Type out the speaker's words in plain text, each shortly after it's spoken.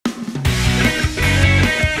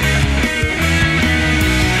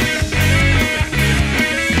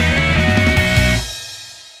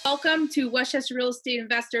to Westchester Real Estate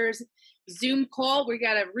Investors Zoom call. We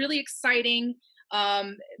got a really exciting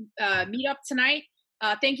meetup tonight.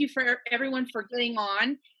 Thank you for everyone for getting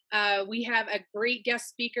on. We have a great guest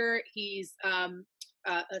speaker. He's a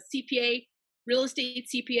CPA, real estate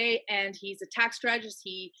CPA, and he's a tax strategist.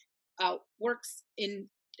 He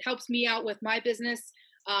helps me out with my business,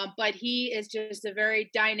 but he is just a very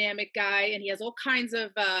dynamic guy, and he has all kinds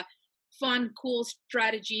of fun, cool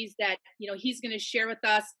strategies that he's going to share with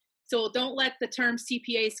us. So don't let the term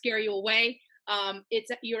CPA scare you away.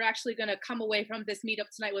 You're actually going to come away from this meetup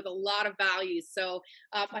tonight with a lot of values. So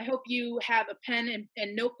I hope you have a pen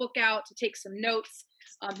and notebook out to take some notes.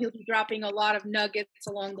 He'll be dropping a lot of nuggets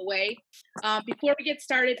along the way. Before we get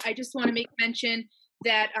started, I just want to make mention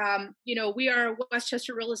that we are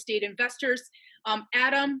Westchester Real Estate Investors.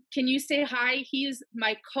 Adam, can you say hi? He is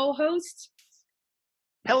my co-host.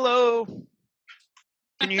 Hello.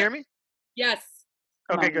 Can you hear me? Yes.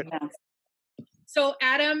 Okay, good. So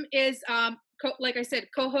Adam is, like I said,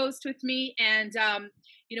 co-host with me, and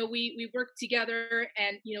we worked together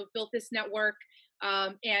and built this network.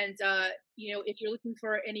 If you're looking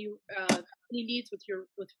for any needs with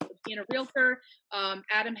being a realtor,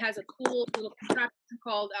 Adam has a cool little contraption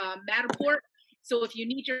called Matterport. So if you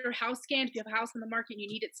need your house scanned, if you have a house on the market and you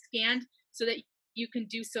need it scanned so that you can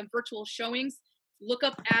do some virtual showings, look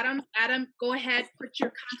up Adam. Adam, go ahead, put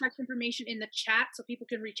your contact information in the chat so people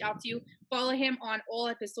can reach out to you. Follow him on all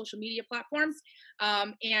of his social media platforms.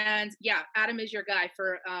 Adam is your guy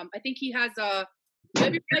for, I think he has you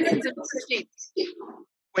have your license in which states?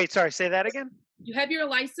 Wait, sorry, say that again? You have your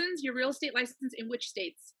real estate license in which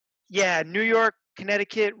states? Yeah, New York,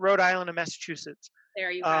 Connecticut, Rhode Island, and Massachusetts.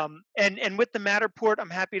 There you go. And with the Matterport, I'm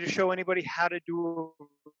happy to show anybody how to do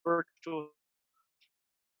a virtual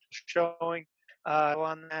showing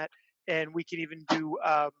on that. And we can even do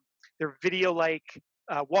their video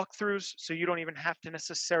walkthroughs, so you don't even have to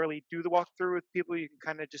necessarily do the walkthrough with people. You can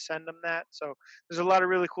kind of just send them that. So there's a lot of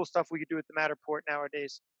really cool stuff we could do with the Matterport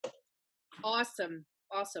nowadays. Awesome.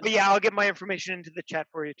 But yeah, I'll get my information into the chat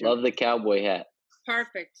for you too. Love the cowboy hat.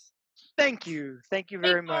 Perfect. Thank you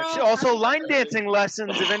very much. Also, line dancing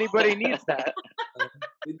lessons if anybody needs that.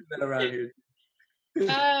 We do that around here.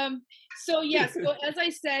 So as I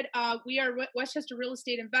said, we are Westchester Real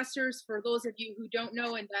Estate Investors. For those of you who don't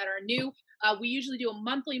know and that are new, we usually do a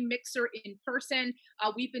monthly mixer in person.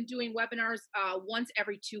 We've been doing webinars once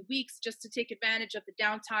every 2 weeks just to take advantage of the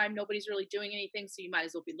downtime. Nobody's really doing anything, so you might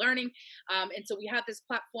as well be learning. And so we have this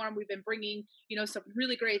platform. We've been bringing, some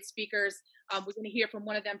really great speakers. We're going to hear from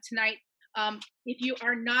one of them tonight. If you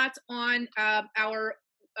are not on our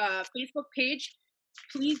Facebook page,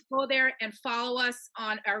 please go there and follow us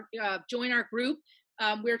on our join our group.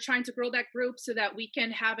 We're trying to grow that group so that we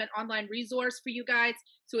can have an online resource for you guys.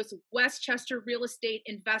 So it's Westchester Real Estate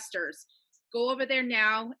Investors. Go over there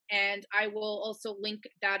now, and I will also link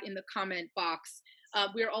that in the comment box.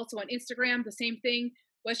 We're also on Instagram, the same thing,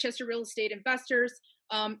 Westchester Real Estate Investors.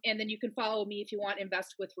 And then you can follow me if you want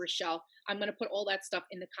Invest with Rochelle. I'm going to put all that stuff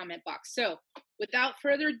in the comment box. So without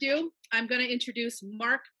further ado, I'm going to introduce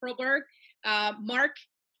Mark Perlberg. Mark,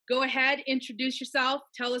 go ahead, introduce yourself.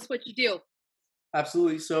 Tell us what you do.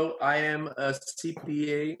 Absolutely. So I am a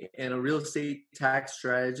CPA and a real estate tax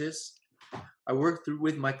strategist. I work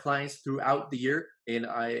with my clients throughout the year, and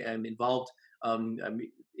I am involved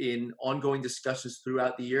in ongoing discussions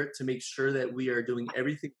throughout the year to make sure that we are doing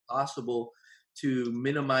everything possible to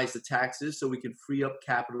minimize the taxes so we can free up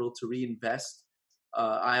capital to reinvest.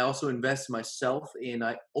 I also invest myself, and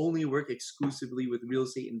I only work exclusively with real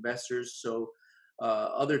estate investors. So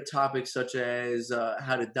other topics such as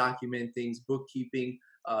how to document things, bookkeeping,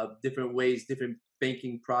 different ways, different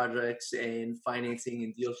banking projects and financing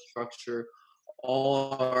and deal structure,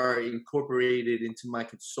 all are incorporated into my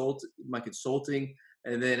consulting.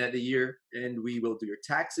 And then at the year end, we will do your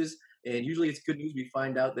taxes. And usually it's good news. We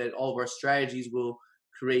find out that all of our strategies will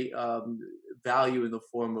create value in the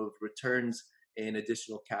form of returns and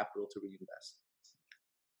additional capital to reinvest.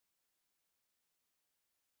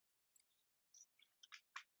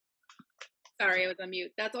 Sorry, I was on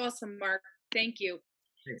mute. That's awesome, Mark. Thank you.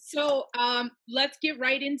 So let's get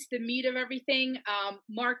right into the meat of everything.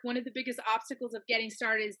 Mark, one of the biggest obstacles of getting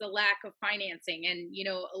started is the lack of financing. And,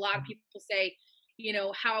 a lot of people say,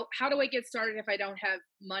 how do I get started if I don't have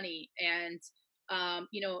money? And,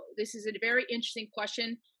 this is a very interesting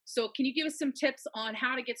question. So can you give us some tips on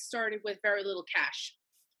how to get started with very little cash?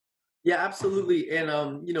 Yeah, absolutely. And,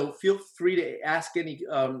 feel free to ask any,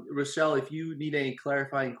 Rochelle, if you need any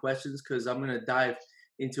clarifying questions, because I'm going to dive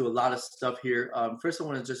into a lot of stuff here. First, I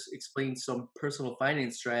want to just explain some personal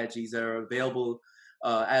finance strategies that are available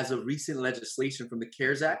as of recent legislation from the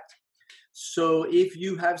CARES Act. So if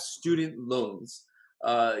you have student loans,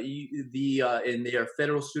 and they are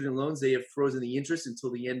federal student loans, they have frozen the interest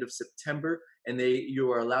until the end of September, and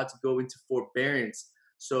you are allowed to go into forbearance.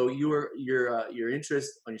 So your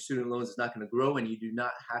interest on your student loans is not going to grow, and you do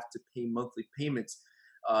not have to pay monthly payments.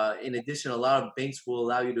 In addition, a lot of banks will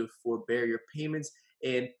allow you to forbear your payments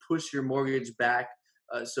and push your mortgage back.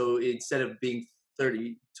 So instead of being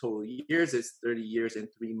 30 total years, it's 30 years and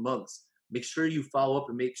 3 months. Make sure you follow up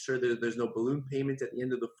and make sure that there's no balloon payment at the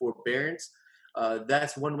end of the forbearance.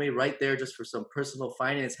 That's one way right there, just for some personal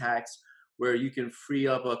finance hacks, where you can free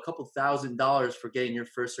up a couple $1,000s for getting your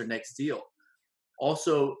first or next deal.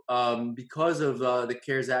 Also, because of the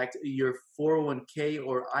CARES Act, your 401k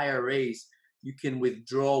or IRAs, you can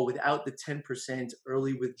withdraw without the 10%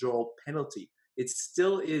 early withdrawal penalty. It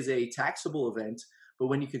still is a taxable event, but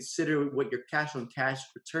when you consider what your cash on cash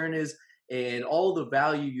return is and all the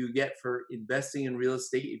value you get for investing in real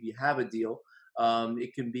estate, if you have a deal,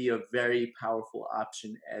 it can be a very powerful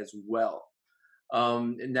option as well.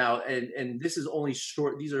 And this is only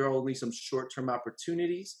short. These are only some short-term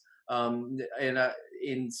opportunities.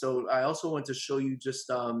 And so I also want to show you just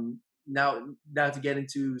now to get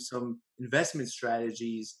into some investment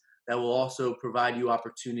strategies that will also provide you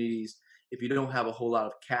opportunities if you don't have a whole lot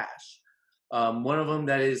of cash. One of them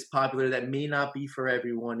that is popular that may not be for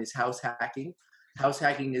everyone is house hacking. House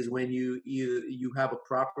hacking is when you have a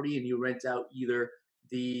property and you rent out either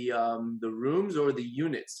the rooms or the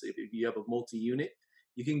units. If you have a multi-unit,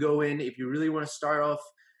 you can go in. If you really want to start off,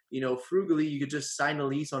 frugally, you could just sign a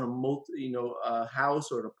lease on a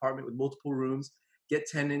house or an apartment with multiple rooms, get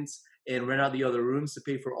tenants, and rent out the other rooms to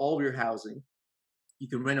pay for all of your housing. You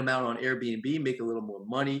can rent them out on Airbnb, make a little more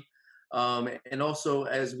money. And also,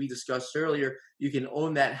 as we discussed earlier, you can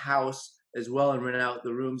own that house as well and rent out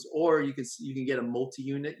the rooms, or you can get a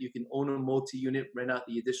multi-unit. You can own a multi-unit, rent out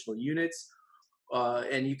the additional units,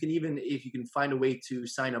 and you can even, if you can find a way to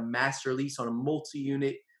sign a master lease on a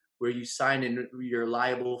multi-unit where you sign and you're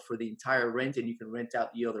liable for the entire rent, and you can rent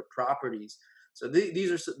out the other properties. So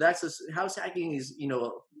house hacking is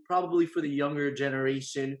probably for the younger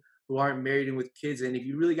generation who aren't married and with kids. And if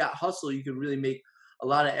you really got hustle, you can really make a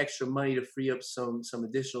lot of extra money to free up some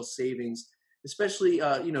additional savings. Especially,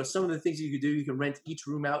 some of the things you could do. You can rent each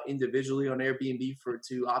room out individually on Airbnb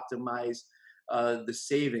to optimize the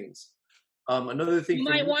savings. Another thing You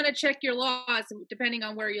for might me, want to check your laws depending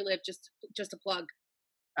on where you live. Just a plug.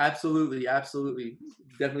 absolutely, absolutely,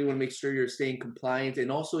 definitely want to make sure you're staying compliant,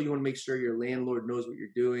 and also you want to make sure your landlord knows what you're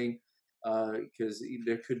doing, because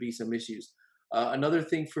there could be some issues. Another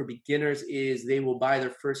thing for beginners is they will buy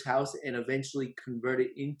their first house and eventually convert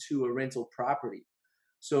it into a rental property.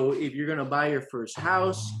 So if you're going to buy your first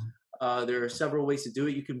house, there are several ways to do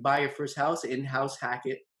it. You can buy your first house and house hack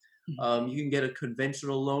it. You can get a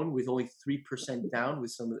conventional loan with only 3% down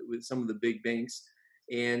with some of the big banks,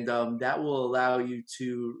 and that will allow you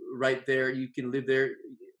to right there. You can live there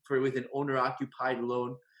with an owner-occupied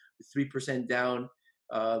loan with 3% down.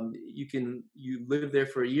 You live there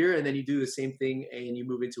for a year, and then you do the same thing, and you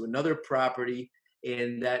move into another property,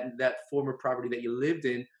 and that former property that you lived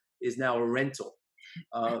in is now a rental.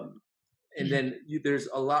 And then there's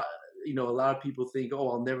a lot. A lot of people think, oh,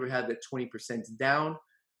 I'll never have that 20% down.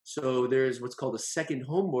 So there's what's called a second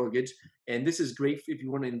home mortgage, and this is great if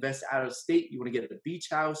you want to invest out of state. You want to get a beach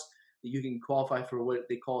house, you can qualify for what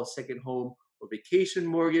they call a second home or vacation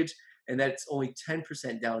mortgage, and that's only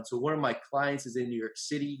 10% down. So one of my clients is in New York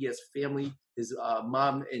City. He has family. His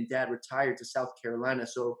mom and dad retired to South Carolina.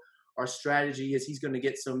 So our strategy is he's going to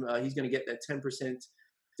get that 10%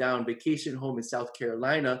 down vacation home in South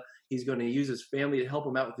Carolina. He's going to use his family to help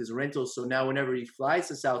him out with his rentals. So now whenever he flies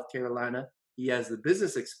to South Carolina, he has the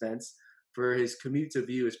business expense for his commute to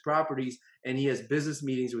view his properties, and he has business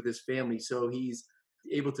meetings with his family. So he's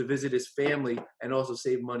able to visit his family and also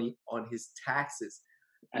save money on his taxes.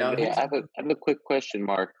 Now, I have a quick question,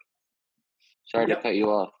 Mark. Sorry to yep. cut you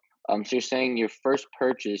off. So you're saying your first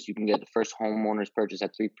purchase, you can get the first homeowner's purchase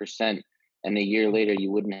at 3%, and a year later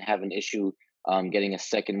you wouldn't have an issue getting a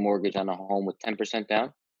second mortgage on a home with 10%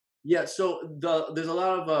 down? Yeah. So there's a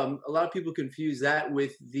lot of people confuse that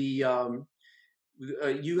with the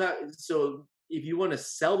so if you want to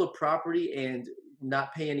sell the property and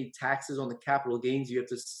not pay any taxes on the capital gains, you have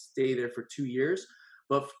to stay there for 2 years.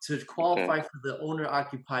 But to qualify Okay. for the owner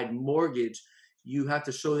occupied mortgage, you have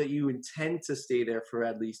to show that you intend to stay there for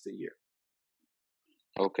at least a year.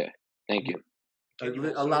 Okay. Thank you.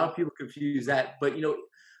 A lot of people confuse that, but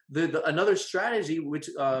another strategy, which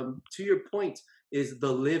to your point, is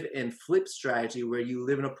the live and flip strategy, where you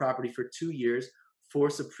live in a property for 2 years,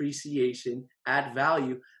 force appreciation, add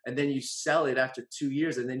value, and then you sell it after 2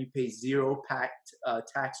 years, and then you pay zero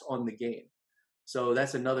tax on the gain. So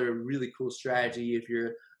that's another really cool strategy if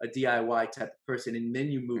you're a DIY type of person, and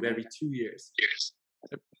then you move every 2 years.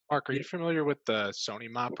 Mark, are you familiar with the Sony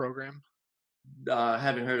Ma program?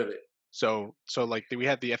 Haven't heard of it. So like we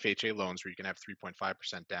have the FHA loans where you can have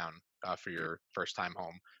 3.5% down for your first time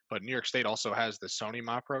home, but New York State also has the Sony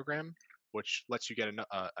Ma program, which lets you get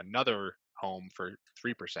another home for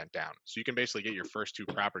 3% down. So you can basically get your first two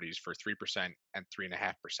properties for 3% and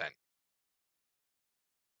 3.5%.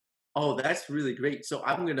 Oh, that's really great. So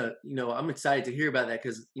I'm gonna, I'm excited to hear about that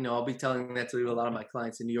because, I'll be telling that to a lot of my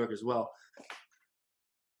clients in New York as well.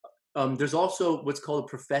 There's also what's called a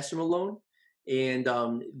professional loan, and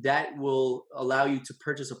that will allow you to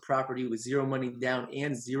purchase a property with zero money down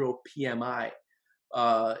and zero PMI.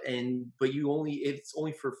 But it's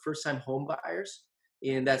only for first-time home buyers,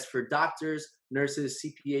 and that's for doctors, nurses,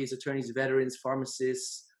 CPAs, attorneys, veterans,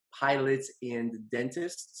 pharmacists, pilots, and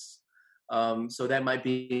dentists. So that might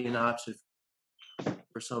be an option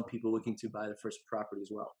for some people looking to buy the first property as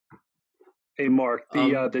well. Hey, Mark, the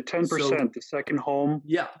 10%, so, the second home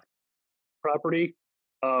yeah. property,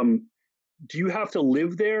 do you have to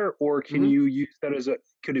live there, or can you use that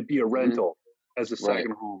could it be a rental as a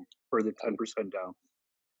second home for the 10% down?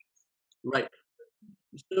 Right.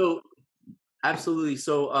 So absolutely.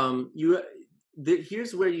 So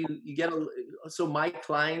here's where you get so my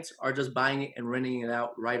clients are just buying it and renting it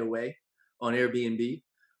out right away on Airbnb.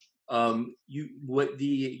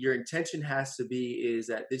 Your intention has to be is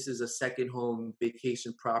that this is a second home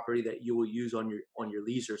vacation property that you will use on your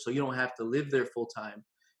leisure, so you don't have to live there full time.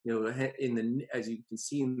 As you can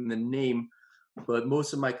see in the name, but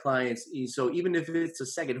most of my clients, so even if it's a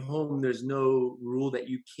second home, there's no rule that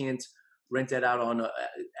you can't rent that out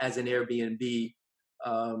as an Airbnb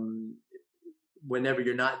whenever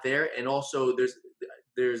you're not there, and also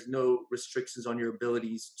there's no restrictions on your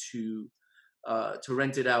abilities to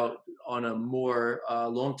rent it out on a more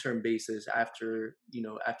long-term basis after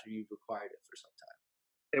you've acquired it for some time.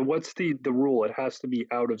 And what's the rule? It has to be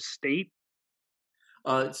out of state?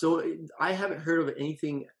 So I haven't heard of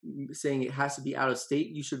anything saying it has to be out of state.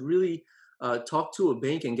 You should really talk to a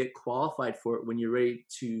bank and get qualified for it when you're ready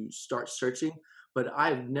to start searching. But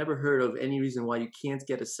I've never heard of any reason why you can't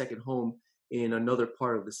get a second home in another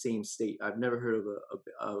part of the same state. I've never heard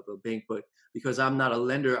of a bank, but because I'm not a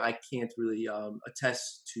lender, I can't really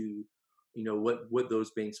attest to what those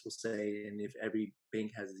banks will say and if every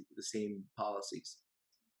bank has the same policies.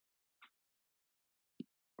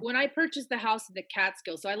 When I purchased the house in the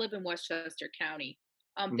Catskills, so I live in Westchester County,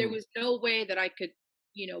 there was no way that I could,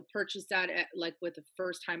 purchase that with the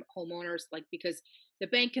first time homeowners, because the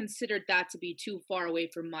bank considered that to be too far away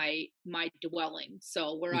from my dwelling.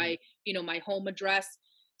 So where my home address,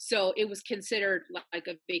 so it was considered like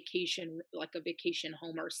a vacation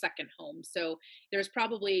home or second home. So the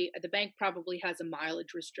bank probably has a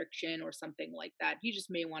mileage restriction or something like that. You just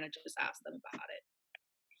may want to just ask them about it.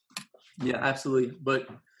 Yeah, absolutely. But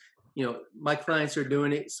my clients are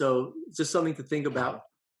doing it, so it's just something to think about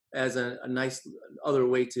as a nice other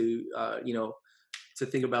way to to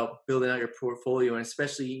think about building out your portfolio, and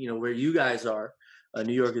especially where you guys are.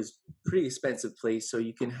 New York is a pretty expensive place, so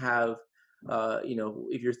you can have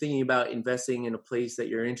if you're thinking about investing in a place that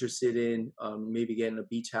you're interested in, maybe getting a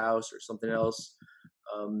beach house or something else.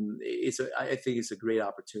 I think it's a great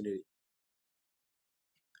opportunity.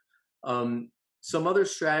 Some other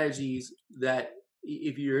strategies that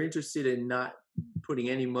if you're interested in not putting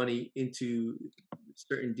any money into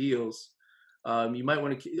certain deals, you might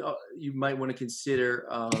want to consider.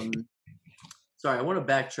 Sorry, I want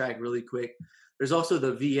to backtrack really quick. There's also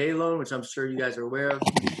the VA loan, which I'm sure you guys are aware of.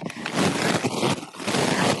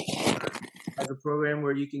 As a program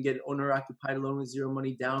where you can get an owner-occupied loan with zero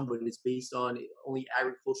money down, but it's based on only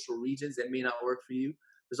agricultural regions that may not work for you.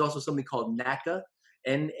 There's also something called NACA,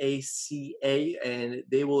 NACA, and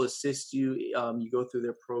they will assist you. You go through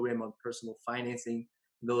their program on personal financing.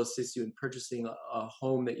 They'll assist you in purchasing a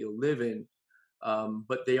home that you'll live in,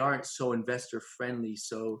 but they aren't so investor friendly.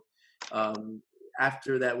 So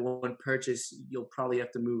after that one purchase, you'll probably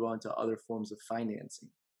have to move on to other forms of financing.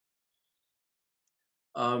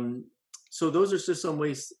 So those are just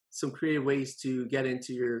some creative ways to get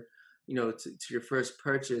into your, to your first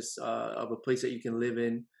purchase of a place that you can live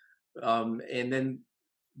in. And then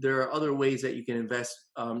there are other ways that you can invest.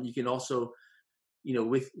 You can also,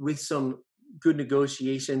 with some good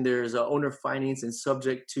negotiation, there's owner finance and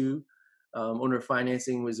subject to. Owner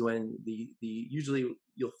financing was when usually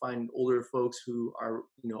you'll find older folks who are,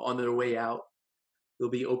 on their way out. They'll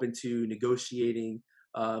be open to negotiating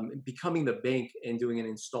becoming the bank and doing an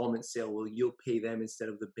installment sale where you'll pay them instead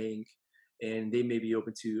of the bank, and they may be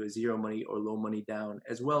open to a zero money or low money down,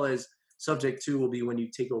 as well as subject to will be when you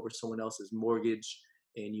take over someone else's mortgage,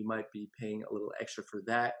 and you might be paying a little extra for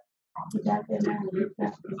that.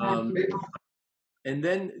 Um, and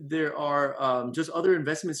then there are just other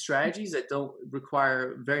investment strategies that don't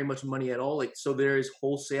require very much money at all. Like, so there is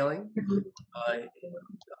wholesaling. Uh,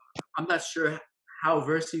 I'm not sure how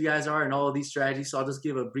versed you guys are in all of these strategies, so I'll just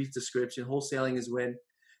give a brief description. Wholesaling is when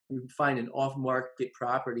you find an off-market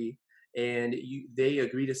property and they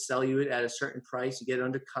agree to sell you it at a certain price. You get it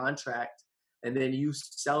under contract, and then you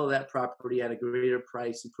sell that property at a greater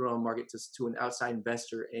price. You put it on market to an outside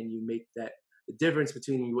investor, and you make that the difference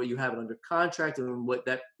between what you have it under contract and what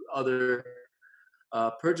that other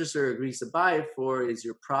purchaser agrees to buy it for is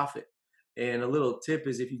your profit. And a little tip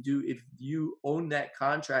is if you own that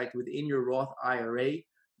contract within your Roth IRA,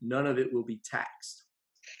 none of it will be taxed.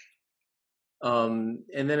 And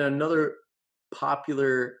then another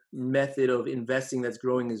popular method of investing that's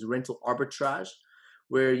growing is rental arbitrage,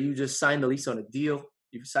 where you just sign the lease on a deal.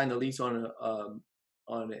 You sign the lease on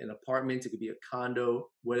an apartment. It could be a condo,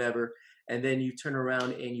 whatever. And then you turn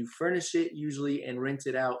around and you furnish it usually and rent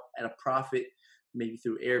it out at a profit, maybe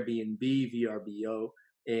through Airbnb, VRBO.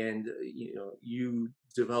 And you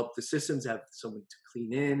develop the systems, have someone to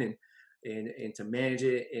clean in and to manage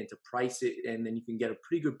it and to price it, and then you can get a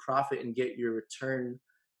pretty good profit and get your return.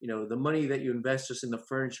 The money that you invest just in the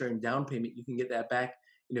furniture and down payment, you can get that back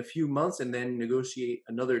in a few months and then negotiate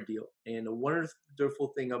another deal. And a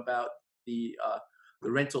wonderful thing about the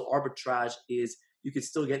rental arbitrage is you can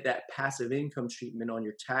still get that passive income treatment on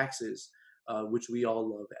your taxes, which we all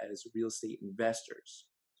love as real estate investors.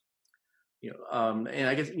 And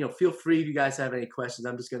I guess, feel free if you guys have any questions.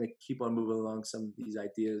 I'm just going to keep on moving along some of these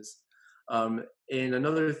ideas. And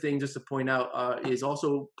another thing just to point out is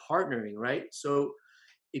also partnering, right? So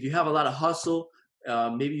if you have a lot of hustle,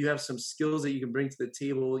 maybe you have some skills that you can bring to the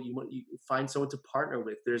table. You find someone to partner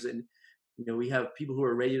with. We have people who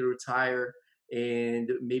are ready to retire and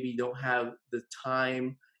maybe don't have the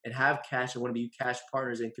time and have cash and want to be cash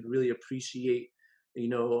partners and could really appreciate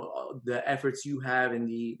the efforts you have in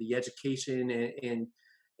the education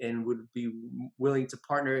and would be willing to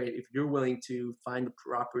partner if you're willing to find the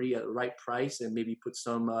property at the right price and maybe put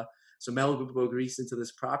some elbow grease into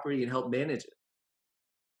this property and help manage it.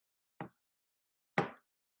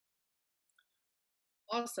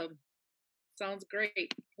 Awesome. Sounds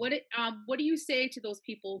great. What do you say to those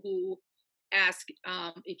people who ask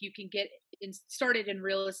if you can get started in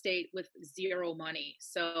real estate with zero money?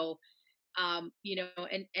 So and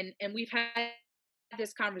we've had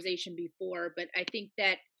this conversation before, but I think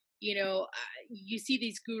that you see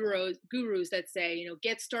these gurus that say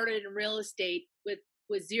get started in real estate with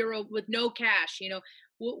no cash.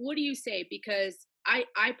 What do you say? Because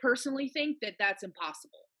I personally think that that's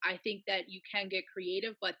impossible. I think that you can get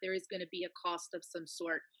creative, but there is going to be a cost of some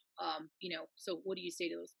sort. So what do you say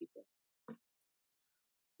to those people?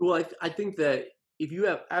 Well, I think that if you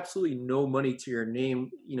have absolutely no money to your name,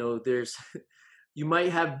 there's you might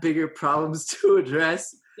have bigger problems to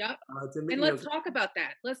address. Yep. And let's talk about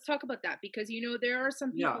that. Let's talk about that because there are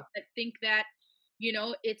some people that think that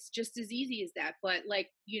it's just as easy as that. But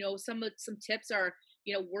some tips are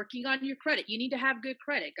working on your credit. You need to have good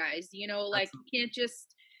credit, guys. Absolutely. You can't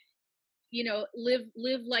just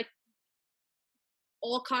live like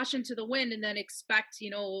all caution to the wind and then expect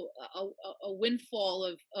a windfall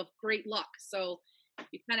of great luck. So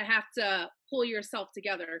you kind of have to pull yourself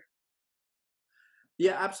together.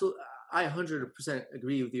 Yeah, absolutely. I 100%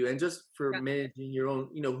 agree with you. And just for managing your own,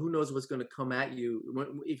 who knows what's going to come at you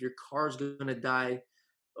if your car's going to die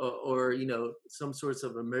or some sorts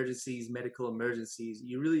of emergencies, medical emergencies.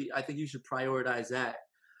 I think you should prioritize that.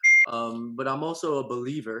 But I'm also a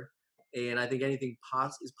believer, and I think anything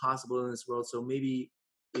is possible in this world. So maybe,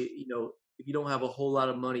 if you don't have a whole lot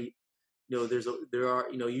of money,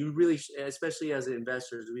 you really, especially as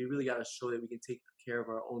investors, we really got to show that we can take care of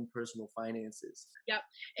our own personal finances. Yep.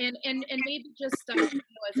 And maybe just as a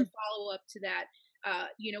follow up to that,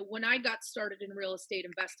 when I got started in real estate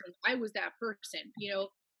investing, I was that person,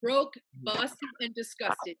 broke, busted, and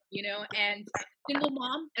disgusted, and single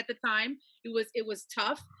mom at the time. It was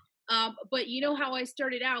tough. But how I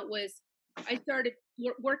started out was I started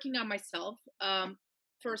working on myself,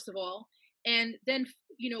 first of all, and then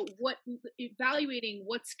evaluating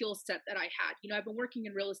what skill set that I had. I've been working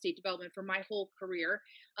in real estate development for my whole career,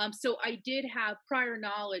 so I did have prior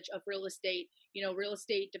knowledge of real estate, real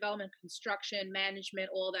estate development, construction, management,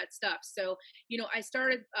 all that stuff. So I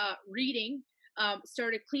started reading,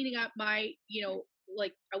 started cleaning up my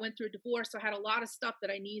like I went through a divorce, so I had a lot of stuff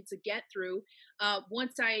that I needed to get through.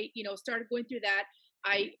 Once I, started going through that,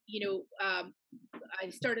 I, I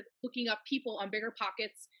started looking up people on Bigger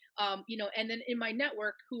Pockets, and then in my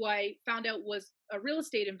network, who I found out was a real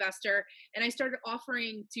estate investor, and I started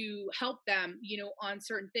offering to help them, on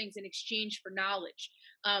certain things in exchange for knowledge.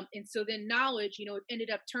 And so then knowledge, ended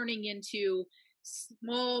up turning into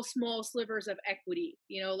small slivers of equity,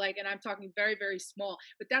 and I'm talking very, very small,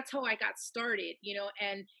 but that's how I got started,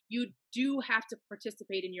 and you do have to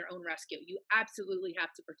participate in your own rescue. You absolutely have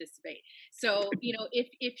to participate. So,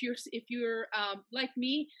 if you're like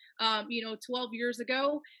me, 12 years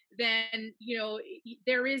ago, then,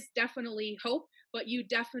 there is definitely hope, but you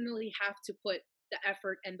definitely have to put the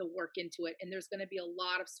effort and the work into it. And there's going to be a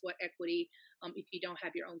lot of sweat equity, if you don't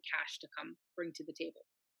have your own cash to come bring to the table.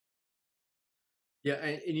 Yeah,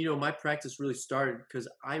 and my practice really started because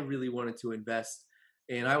I really wanted to invest,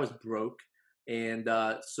 and I was broke, and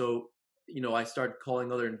so I started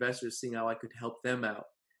calling other investors, seeing how I could help them out,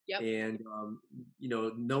 Yep. and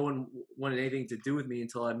no one wanted anything to do with me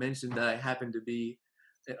until I mentioned that I happened to be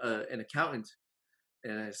an accountant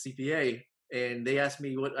and a CPA, and they asked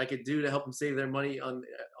me what I could do to help them save their money on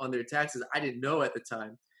their taxes. I didn't know at the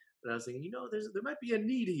time, but I was thinking, there might be a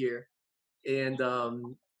need here, and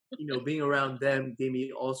being around them gave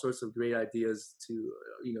me all sorts of great ideas to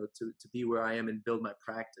to be where I am and build my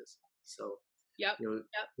practice. So Yep. Yep.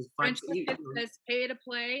 just French says pay to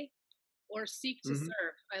play or seek to Mhm.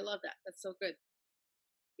 serve. I love that. That's so good.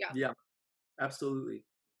 Yeah. Yeah, absolutely.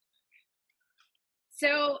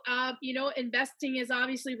 So, investing is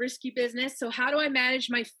obviously risky business. So, how do I manage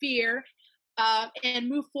my fear, and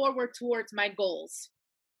move forward towards my goals?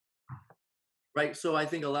 Right. So I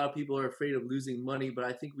think a lot of people are afraid of losing money, but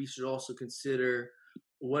I think we should also consider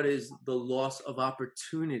what is the loss of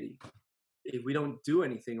opportunity if we don't do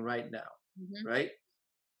anything right now, Hmm. right?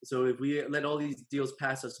 So if we let all these deals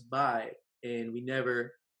pass us by and we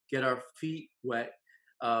never get our feet wet,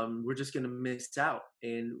 we're just going to miss out,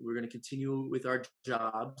 and we're going to continue with our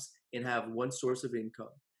jobs and have one source of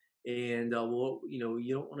income. And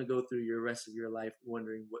you don't want to go through your rest of your life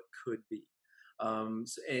wondering what could be.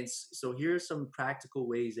 So here are some practical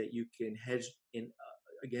ways that you can hedge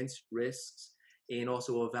against risks and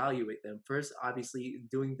also evaluate them. First, obviously,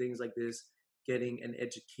 doing things like this, getting an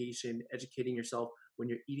education, educating yourself when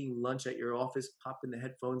you're eating lunch at your office, pop in the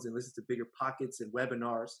headphones and listen to Bigger Pockets and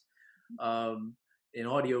webinars, and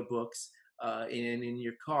audiobooks, and in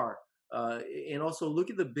your car. And also look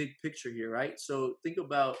at the big picture here, right? So think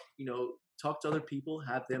about, talk to other people,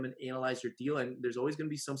 have them and analyze your deal. And there's always going to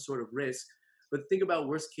be some sort of risk, but think about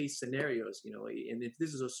worst case scenarios, and if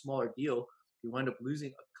this is a smaller deal, you wind up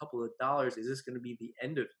losing a couple of dollars. Is this going to be the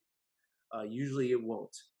end of it? Usually it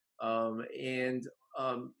won't. And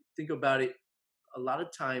think about it. A lot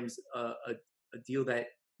of times, a deal that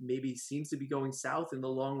maybe seems to be going south in the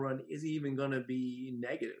long run is even going to be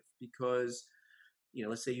negative because,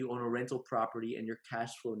 let's say you own a rental property and your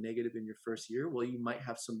cash flow negative in your first year. Well, you might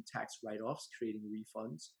have some tax write-offs creating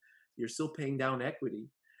refunds. You're still paying down equity.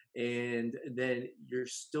 And then you're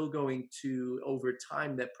still going to, over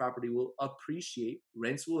time, that property will appreciate,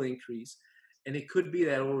 rents will increase. And it could be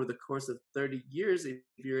that over the course of 30 years, if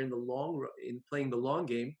you're in the long run, in playing the long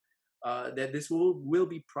game, that this will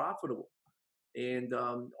be profitable. And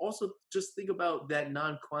also just think about that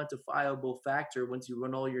non-quantifiable factor once you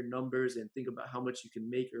run all your numbers and think about how much you can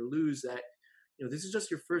make or lose, that this is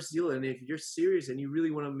just your first deal. And if you're serious and you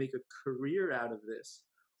really want to make a career out of this,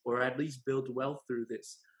 or at least build wealth through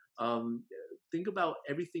this, think about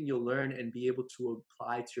everything you'll learn and be able to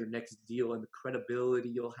apply to your next deal and the credibility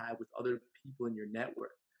you'll have with other people in your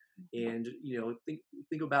network. And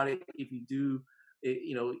think about it. If you do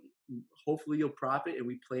it, hopefully you'll profit, and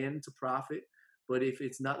we plan to profit. But if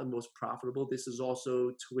it's not the most profitable, this is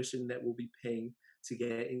also tuition that we'll be paying to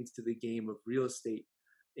get into the game of real estate.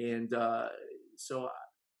 And so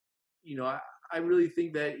I really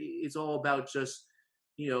think that it's all about just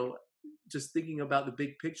thinking about the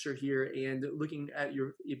big picture here and looking at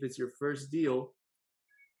if it's your first deal,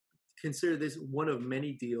 consider this one of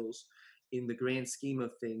many deals in the grand scheme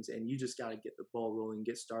of things, and you just got to get the ball rolling,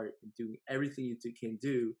 get started, and doing everything you can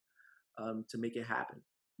do to make it happen.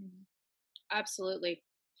 Absolutely.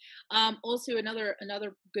 Also, another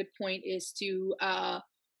good point is to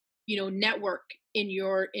network in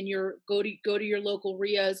your go to your local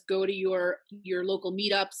RIAs, go to your local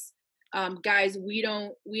meetups. Guys, we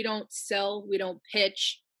don't sell, we don't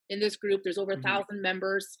pitch in this group. There's over 1,000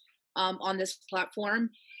 members on this platform,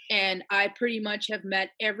 and I pretty much have met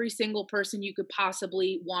every single person you could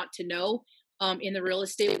possibly want to know in the real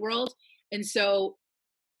estate world. And so,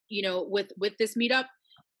 with this meetup.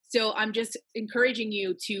 So I'm just encouraging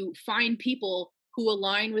you to find people who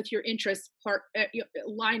align with your interests,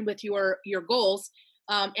 align with your goals,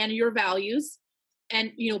 and your values,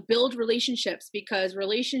 and build relationships, because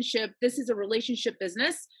this is a relationship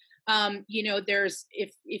business. There's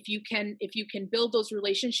if you can build those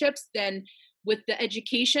relationships, then with the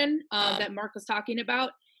education that Mark was talking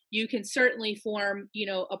about, you can certainly form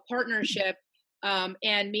a partnership,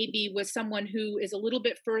 and maybe with someone who is a little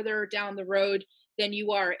bit further down the road than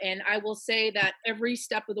you are. And I will say that every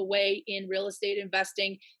step of the way in real estate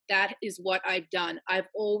investing, that is what I've done. I've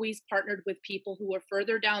always partnered with people who are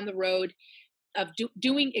further down the road of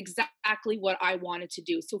doing exactly what I wanted to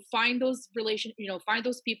do. So find those find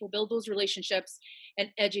those people, build those relationships, and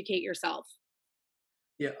educate yourself.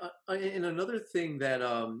 Yeah, and another thing that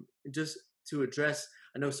just to address,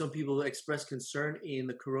 I know some people express concern in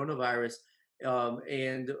the coronavirus,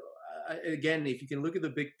 and again, if you can look at the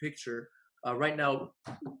big picture, right now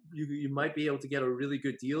you might be able to get a really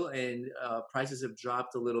good deal, and prices have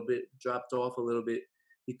dropped off a little bit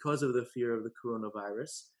because of the fear of the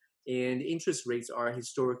coronavirus, and interest rates are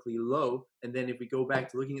historically low. And then if we go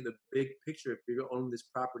back to looking at the big picture, if you own this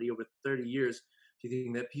property over 30 years, do you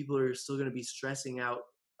think that people are still going to be stressing out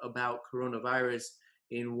about coronavirus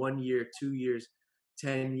in 1 year, 2 years,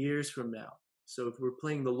 10 years from now? So if we're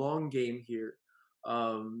playing the long game here,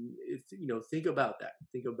 think about that.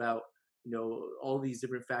 Think about all these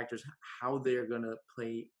different factors, how they're going to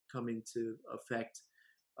come into effect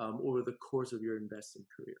over the course of your investing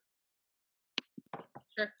career.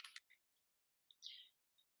 Sure.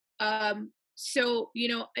 So,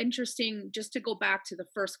 interesting, just to go back to the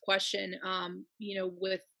first question,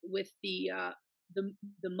 with the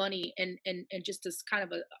money, and just as kind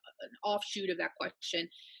of an offshoot of that question,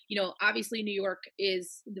 obviously New York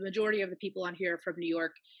is the majority of the people on here are from New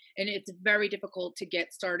York, and it's very difficult to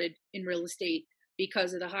get started in real estate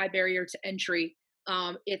because of the high barrier to entry.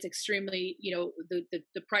 It's extremely,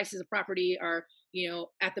 the prices of property are,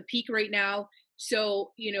 at the peak right now.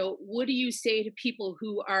 So, what do you say to people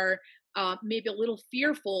who are maybe a little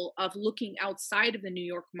fearful of looking outside of the New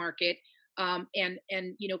York market? And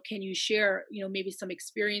can you share, maybe some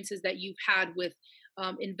experiences that you've had with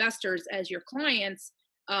investors as your clients,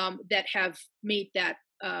 that have made that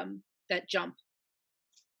jump?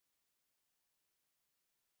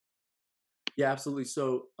 Yeah, absolutely.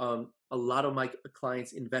 So a lot of my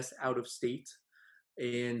clients invest out of state,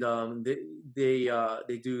 and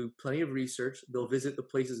they do plenty of research. They'll visit the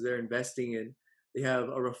places they're investing in. They have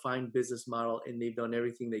a refined business model, and they've done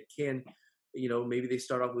everything they can. Maybe they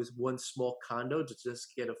start off with one small condo to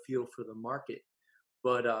just get a feel for the market.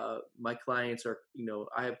 But my clients are,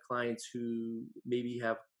 I have clients who maybe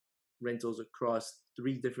have rentals across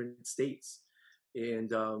 3 different states,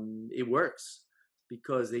 and it works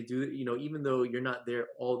because they do. Even though you're not there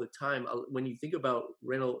all the time, when you think about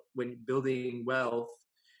rental, when building wealth,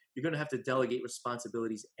 you're going to have to delegate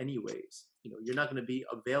responsibilities anyways. You're not going to be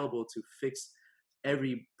available to fix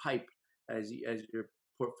every pipe as your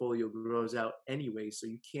portfolio grows out anyway, so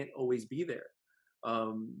you can't always be there.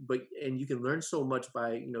 And you can learn so much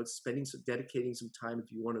by dedicating some time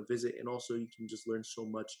if you want to visit, and also you can just learn so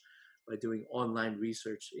much by doing online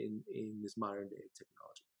research in this modern day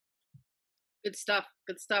technology. Good stuff.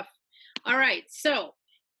 Good stuff. All right. So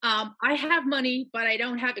I have money, but I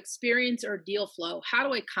don't have experience or deal flow. How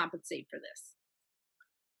do I compensate for this?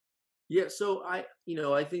 Yeah. So I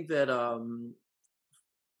think that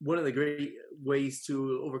one of the great ways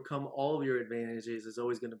to overcome all of your advantages is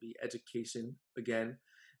always going to be education again.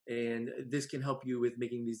 And this can help you with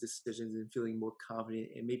making these decisions and feeling more confident,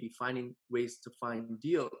 and maybe finding ways to find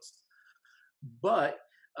deals. But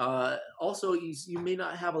also, you may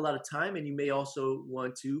not have a lot of time, and you may also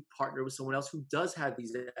want to partner with someone else who does have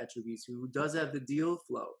these attributes, who does have the deal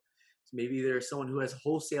flow. So maybe there's someone who has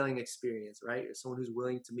wholesaling experience, right? Or someone who's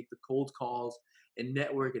willing to make the cold calls and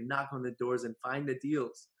network and knock on the doors and find the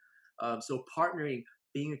deals. So partnering,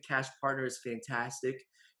 being a cash partner is fantastic.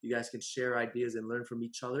 You guys can share ideas and learn from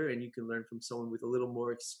each other, and you can learn from someone with a little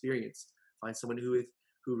more experience. Find someone who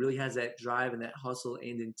really has that drive and that hustle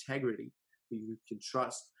and integrity who you can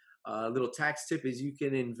trust. A little tax tip is you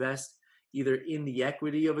can invest either in the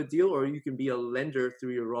equity of a deal, or you can be a lender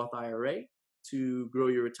through your Roth IRA to grow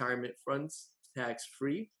your retirement funds tax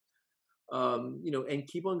free. And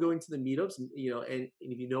keep on going to the meetups, and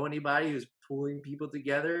if you know anybody who's pulling people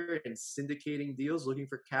together and syndicating deals, looking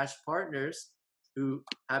for cash partners who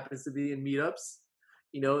happens to be in meetups,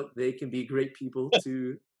 they can be great people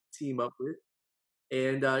to team up with,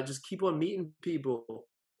 and just keep on meeting people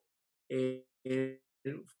and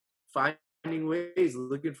finding ways,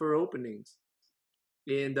 looking for openings.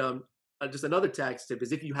 And just another tax tip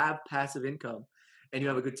is if you have passive income and you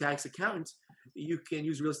have a good tax accountant, you can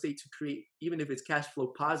use real estate to create, even if it's cash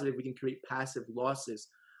flow positive, we can create passive losses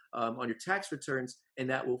on your tax returns, and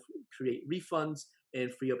that will create refunds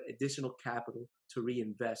and free up additional capital to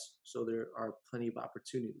reinvest. So there are plenty of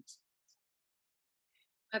opportunities.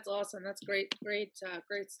 That's awesome. That's great, great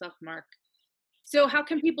stuff, Mark. So how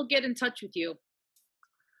can people get in touch with you?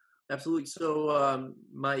 Absolutely. So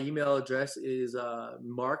my email address is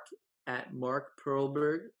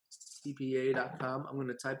mark@markperlbergcpa.com. I'm going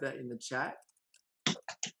to type that in the chat.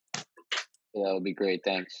 Yeah, that would be great.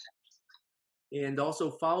 Thanks. And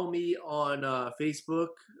also follow me on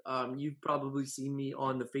Facebook. You've probably seen me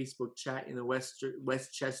on the Facebook chat in the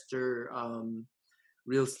Westchester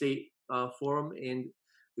real estate forum. And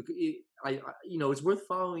it's worth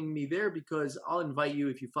following me there because I'll invite you,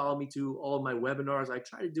 if you follow me, to all of my webinars. I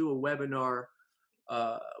try to do a webinar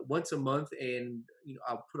once a month, and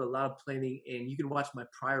I'll put a lot of planning, and you can watch my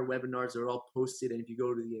prior webinars. They're all posted, and if you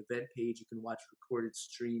go to the event page, you can watch recorded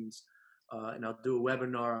streams. And I'll do a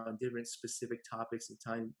webinar on different specific topics and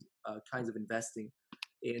kinds of investing.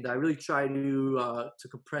 And I really try to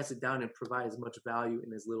compress it down and provide as much value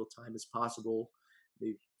in as little time as possible.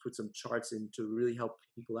 They put some charts in to really help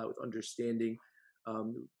people out with understanding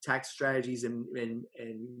tax strategies and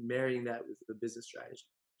marrying that with the business strategy.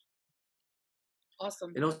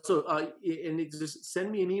 Awesome. And also, just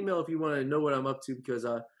send me an email if you want to know what I'm up to, because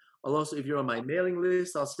I'll also, if you're on my mailing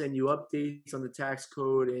list, I'll send you updates on the tax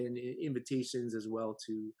code and invitations as well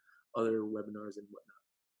to other webinars and whatnot.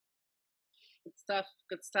 Good stuff.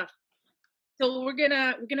 Good stuff. So we're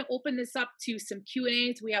gonna open this up to some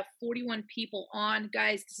Q&As. We have 41 people on,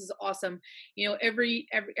 guys. This is awesome. Every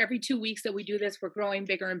 2 weeks that we do this, we're growing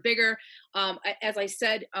bigger and bigger. As I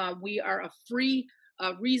said, we are a free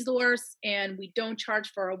resource, and we don't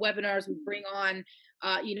charge for our webinars. We bring on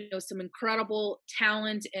some incredible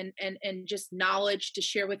talent and just knowledge to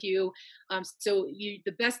share with you. So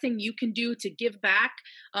the best thing you can do to give back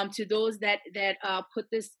to those that put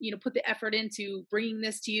the effort into bringing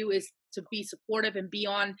this to you is to be supportive and be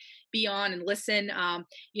on and listen,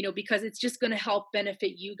 because it's just going to help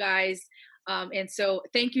benefit you guys. And so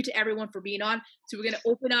thank you to everyone for being on. So we're going to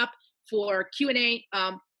open up for Q&A.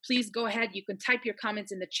 Please go ahead. You can type your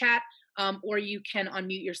comments in the chat, or you can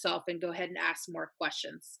unmute yourself and go ahead and ask more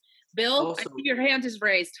questions. Bill, Also, I see your hand is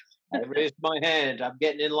raised. I raised my hand. I'm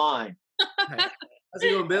getting in line. How's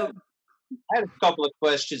it going, Bill? I had a couple of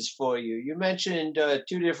questions for you. You mentioned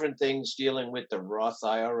two different things dealing with the Roth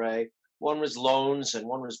IRA. One was loans and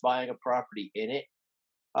one was buying a property in it.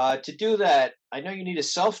 To do that, I know you need a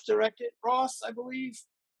self-directed Roth, I believe.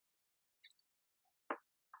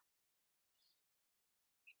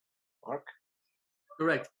 Mark?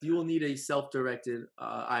 Correct. You will need a self-directed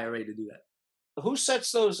IRA to do that. Who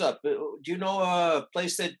sets those up? Do you know a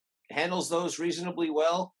place that handles those reasonably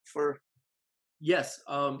well for? Yes.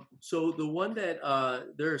 So the one that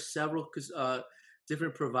there are several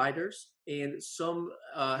different providers, and some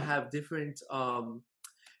have different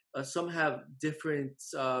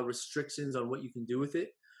restrictions on what you can do with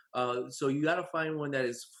it. So you got to find one that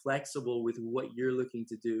is flexible with what you're looking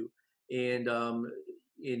to do. And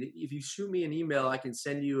if you shoot me an email, I can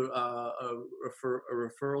send you a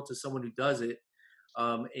referral to someone who does it.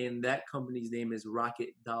 And that company's name is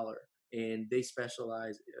Rocket Dollar, and they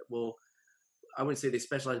specialize. Well, I wouldn't say they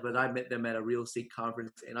specialize, but I met them at a real estate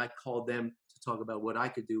conference, and I called them to talk about what I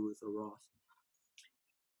could do with a Roth.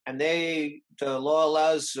 And the law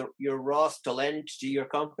allows your Roth to lend to your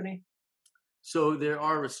company? So there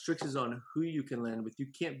are restrictions on who you can lend with. You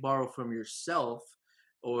can't borrow from yourself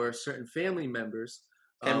or certain family members.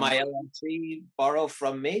 Can my LLC borrow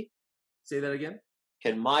from me? Say that again?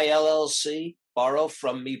 Can my LLC borrow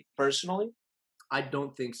from me personally? I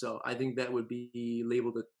don't think so. I think that would be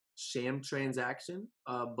labeled a sham transaction,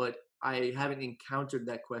 but I haven't encountered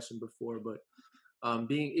that question before. But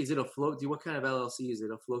is it a flow? What kind of LLC is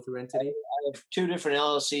it? A flow through entity? I have two different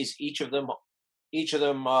LLCs. Each of them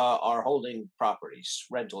are holding properties,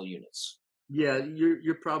 rental units. Yeah,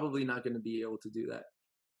 you're probably not going to be able to do that.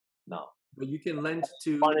 No, but you can lend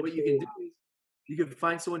to. What you can do is you can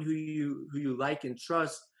find someone who you like and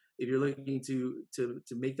trust. If you're looking to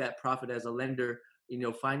make that profit as a lender,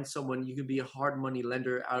 find someone. You can be a hard money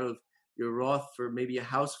lender out of your Roth for maybe a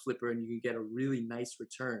house flipper, and you can get a really nice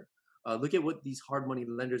return. Look at what these hard money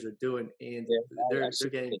lenders are doing, and they're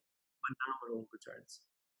getting phenomenal returns.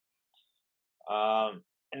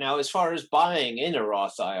 And now, as far as buying in a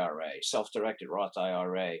Roth IRA, self-directed Roth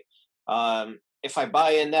IRA, if I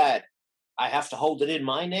buy in that, I have to hold it in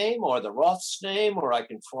my name or the Roth's name, or I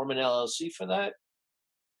can form an LLC for that?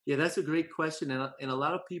 Yeah, that's a great question, and a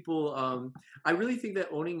lot of people. I really think that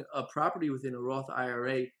owning a property within a Roth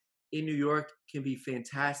IRA in New York can be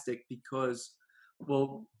fantastic because,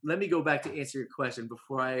 well, let me go back to answer your question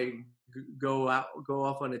before I go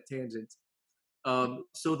off on a tangent.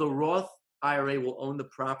 So the Roth IRA will own the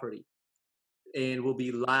property and will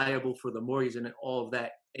be liable for the mortgage and all of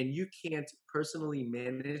that, and you can't personally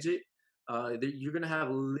manage it. You're going to have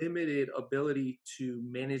limited ability to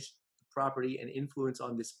manage the property and influence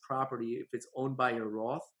on this property if it's owned by your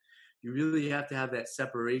Roth. You really have to have that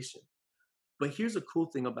separation. But here's a cool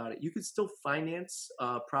thing about it: you can still finance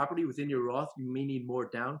property within your Roth. You may need more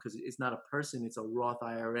down because it's not a person; it's a Roth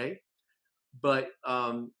IRA. But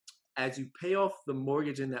as you pay off the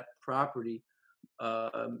mortgage in that property,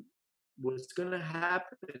 um, what's going to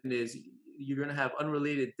happen is you're going to have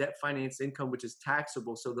unrelated debt finance income, which is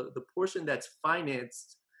taxable. So the portion that's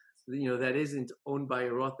financed, that isn't owned by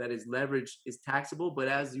a Roth, that is leveraged, is taxable. But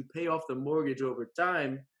as you pay off the mortgage over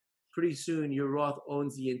time, pretty soon your Roth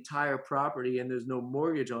owns the entire property and there's no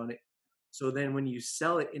mortgage on it. So then when you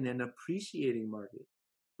sell it in an appreciating market,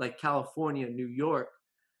 like California, New York,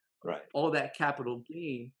 Right. all that capital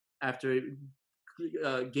gain after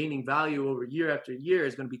gaining value over year after year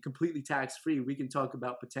is going to be completely tax free. We can talk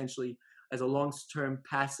about potentially as a long-term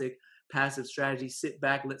passive strategy. Sit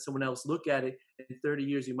back, let someone else look at it. In 30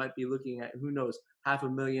 years, you might be looking at, who knows,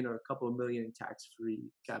 $500,000 or a couple of million in tax-free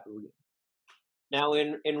capital gain. Now,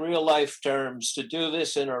 in real life terms, to do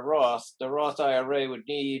this in a Roth, the Roth IRA would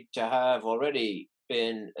need to have already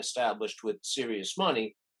been established with serious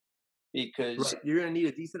money, because right. You're going to need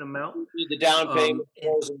a decent amount. The down payment,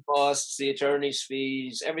 closing costs, the attorney's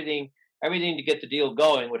fees, everything to get the deal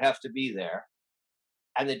going would have to be there.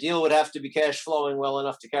 And the deal would have to be cash flowing well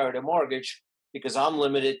enough to carry the mortgage, because I'm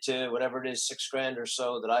limited to whatever it is, $6,000 or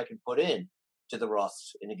so that I can put in to the Roth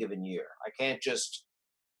in a given year. I can't just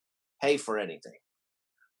pay for anything.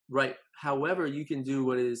 Right. However, you can do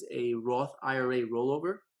what is a Roth IRA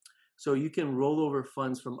rollover. So you can roll over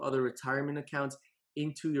funds from other retirement accounts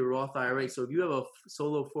into your Roth IRA. So if you have a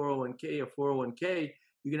solo 401k or 401k,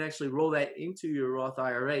 you can actually roll that into your Roth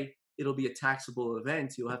IRA. It'll be a taxable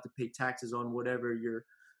event. You'll have to pay taxes on whatever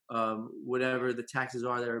whatever the taxes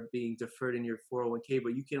are that are being deferred in your 401k,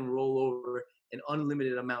 but you can roll over an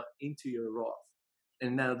unlimited amount into your Roth.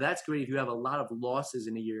 And now that's great if you have a lot of losses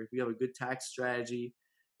in a year. If you have a good tax strategy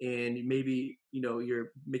and maybe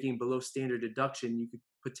you're making below standard deduction, you could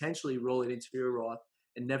potentially roll it into your Roth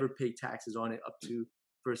and never pay taxes on it up to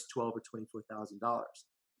first $12,000 or $24,000.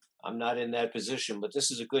 I'm not in that position, but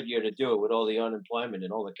this is a good year to do it with all the unemployment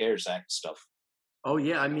and all the CARES Act stuff. Oh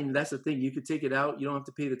yeah, I mean that's the thing. You could take it out. You don't have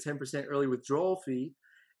to pay the 10% early withdrawal fee,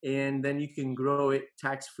 and then you can grow it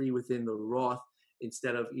tax free within the Roth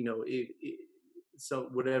instead of so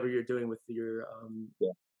whatever you're doing with your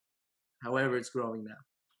however it's growing now.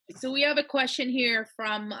 So we have a question here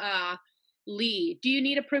from Lee. Do you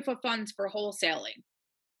need a proof of funds for wholesaling?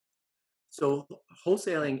 So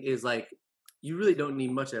wholesaling is like, you really don't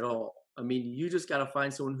need much at all. I mean, you just got to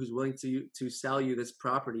find someone who's willing to sell you this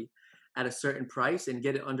property at a certain price and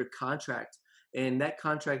get it under contract. And that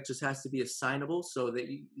contract just has to be assignable so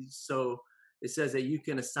it says that you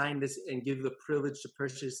can assign this and give the privilege to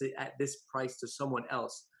purchase it at this price to someone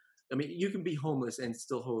else. I mean, you can be homeless and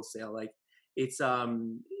still wholesale. Like it's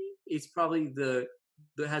probably that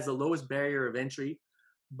has the lowest barrier of entry,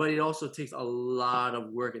 but it also takes a lot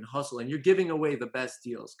of work and hustle, and you're giving away the best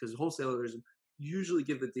deals because wholesalers usually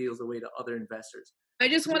give the deals away to other investors. I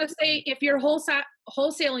just want to say, if you're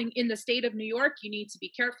wholesaling in the state of New York, you need to be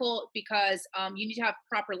careful because you need to have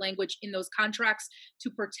proper language in those contracts to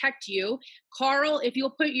protect you. Carl, if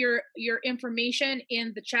you'll put your information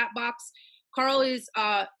in the chat box, Carl is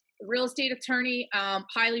a real estate attorney.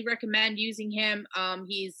 Highly recommend using him.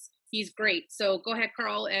 He's great. So go ahead,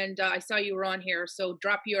 Carl. And I saw you were on here. So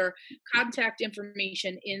drop your contact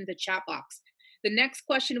information in the chat box. The next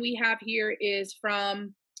question we have here is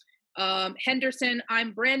from Henderson.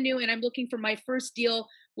 I'm brand new and I'm looking for my first deal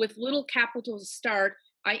with little capital to start.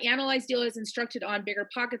 I analyze deal as instructed on Bigger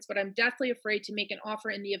Pockets, but I'm deathly afraid to make an offer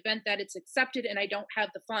in the event that it's accepted and I don't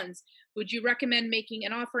have the funds. Would you recommend making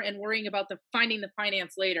an offer and worrying about finding the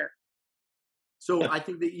finance later? So I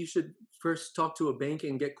think that you should first talk to a bank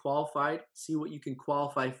and get qualified, see what you can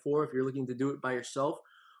qualify for if you're looking to do it by yourself.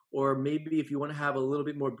 Or maybe if you want to have a little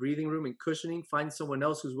bit more breathing room and cushioning, find someone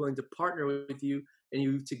else who's willing to partner with you and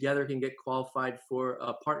you together can get qualified for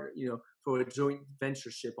a partner, for a joint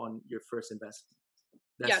ventureship on your first investment.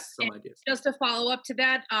 That's some ideas. Just to follow up to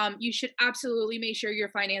that, you should absolutely make sure your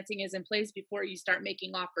financing is in place before you start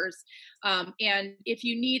making offers. And if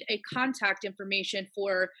you need a contact information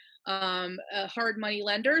for hard money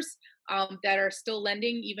lenders that are still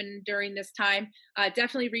lending even during this time,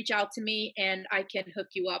 definitely reach out to me and I can hook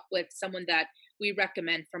you up with someone that we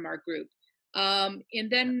recommend from our group. And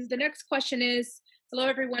then the next question is, hello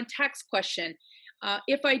everyone, tax question.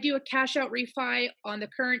 If I do a cash out refi on a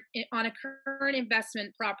current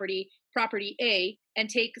investment property A, and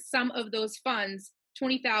take some of those funds,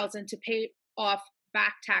 20,000, to pay off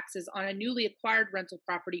back taxes on a newly acquired rental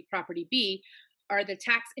property B, are the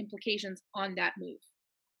tax implications on that move?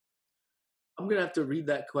 I'm gonna have to read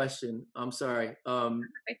that question. I'm sorry. Do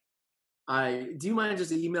you mind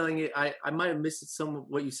just emailing it? I might have missed some of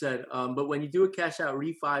what you said. But when you do a cash out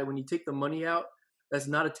refi, when you take the money out, that's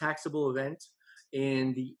not a taxable event,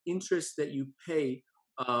 and the interest that you pay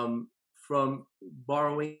from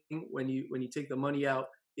borrowing when you take the money out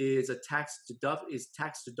is tax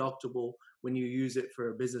deductible when you use it for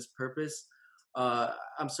a business purpose.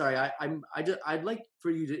 I'm sorry. I'd like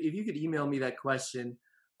for you to, if you could email me that question.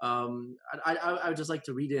 I would just like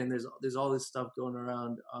to read it, and there's all this stuff going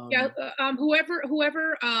around.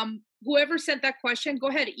 Whoever sent that question, go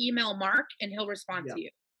ahead, email Mark and he'll respond to you.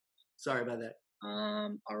 Sorry about that.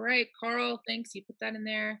 All right, Carl, thanks. You put that in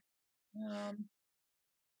there.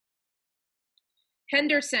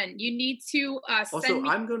 Henderson, you need to send also, me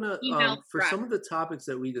I'm gonna email for some of the topics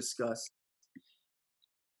that we discussed.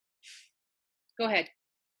 Go ahead.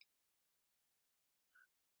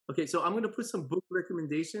 Okay, so I'm going to put some book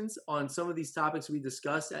recommendations on some of these topics we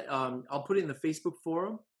discussed. I'll put it in the Facebook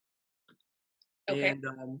forum. Okay. And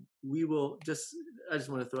we will I just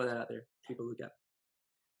want to throw that out there. People look at.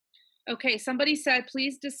 Okay, somebody said,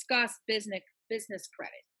 please discuss business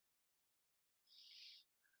credit.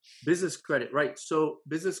 Business credit, right. So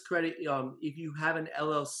business credit, if you have an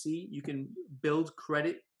LLC, you can build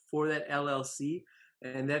credit for that LLC,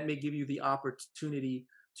 and that may give you the opportunity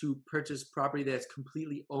to purchase property that's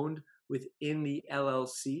completely owned within the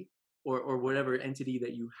LLC or whatever entity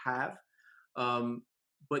that you have.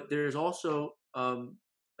 But there's also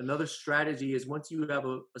another strategy is once you have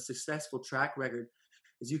a successful track record,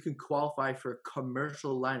 is you can qualify for a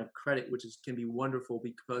commercial line of credit, which can be wonderful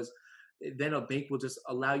because then a bank will just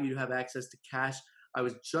allow you to have access to cash. I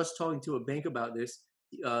was just talking to a bank about this.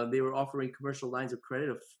 They were offering commercial lines of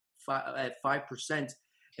credit at 5%.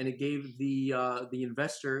 And it gave the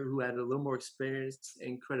investor who had a little more experience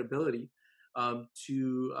and credibility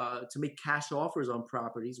to make cash offers on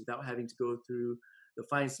properties without having to go through the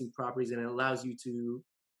financing properties, and it allows you to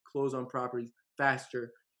close on properties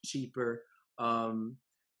faster, cheaper, and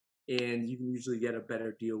you can usually get a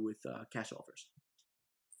better deal with cash offers.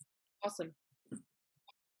 Awesome.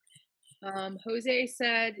 Jose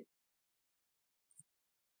said,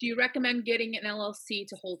 do you recommend getting an LLC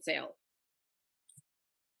to wholesale?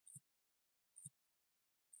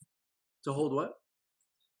 To hold what?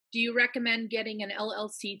 Do you recommend getting an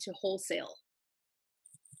LLC to wholesale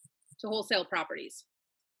properties?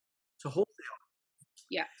 To wholesale?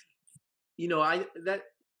 Yeah. You know,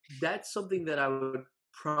 that's something that I would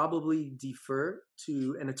probably defer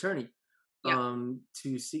to an attorney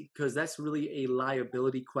to see, because that's really a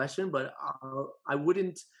liability question. But I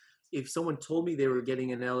wouldn't, if someone told me they were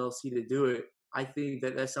getting an LLC to do it, I think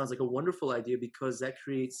that sounds like a wonderful idea because that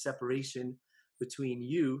creates separation between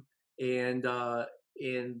you and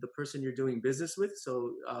the person you're doing business with.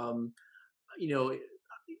 So, you know,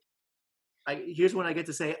 here's when I get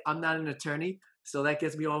to say I'm not an attorney, so that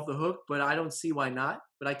gets me off the hook. But I don't see why not.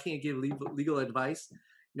 But I can't give legal advice.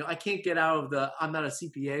 You know, I can't get out of I'm not a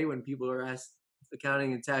CPA when people are asked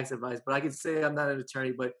accounting and tax advice. But I can say I'm not an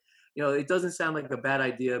attorney. But you know, it doesn't sound like a bad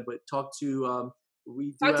idea. But talk to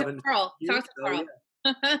we do have Carl. Talk to Carl.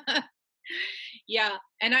 Yeah. Yeah,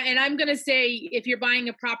 and I'm gonna say if you're buying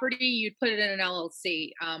a property, you'd put it in an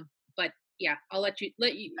LLC. But yeah, I'll let you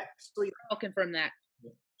actually. I'll confirm that.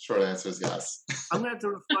 Short answer is yes. I'm gonna have to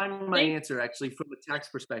refine my answer actually from a tax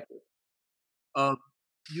perspective.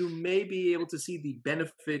 You may be able to see the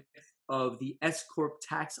benefit of the S Corp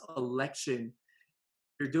tax election.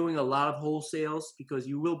 You're doing a lot of wholesales because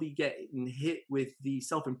you will be getting hit with the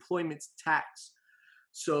self-employment tax.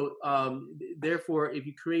 So therefore, if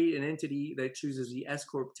you create an entity that chooses the S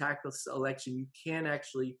Corp tax election, you can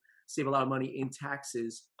actually save a lot of money in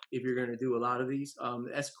taxes if you're going to do a lot of these.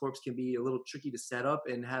 S Corps can be a little tricky to set up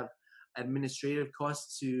and have administrative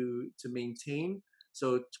costs to maintain.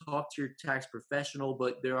 So talk to your tax professional,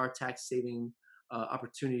 but there are tax saving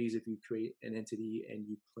opportunities if you create an entity and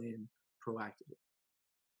you plan proactively.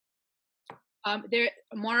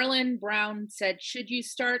 Marlon Brown said, should you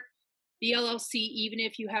start the LLC even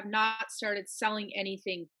if you have not started selling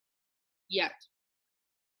anything yet?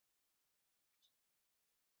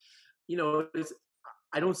 You know,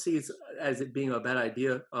 I don't see it as it being a bad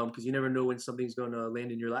idea because you never know when something's going to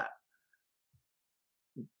land in your lap.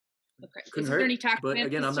 Okay. Couldn't Is there any hurt, tax but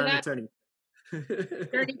again, advantages I'm to not an that? attorney. Is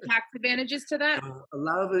there any tax advantages to that? A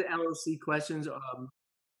lot of the LLC questions,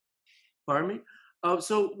 pardon me?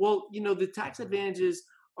 Well, the tax advantages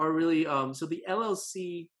are really, so the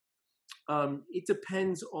LLC, it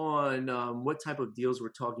depends on what type of deals we're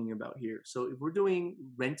talking about here. So if we're doing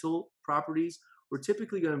rental properties, we're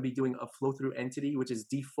typically going to be doing a flow-through entity, which is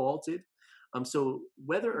defaulted. So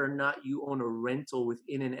whether or not you own a rental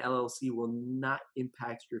within an LLC will not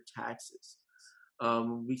impact your taxes.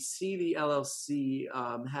 We see the LLC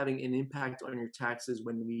having an impact on your taxes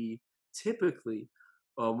when we typically,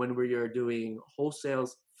 when we are doing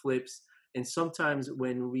wholesales, flips, and sometimes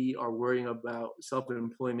when we are worrying about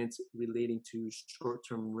self-employment relating to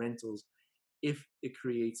short-term rentals, if it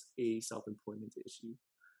creates a self-employment issue.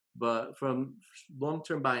 But from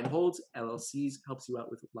long-term buy and holds, LLCs helps you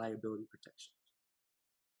out with liability protection.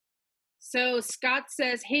 So Scott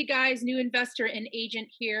says, hey guys, new investor and agent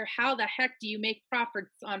here. How the heck do you make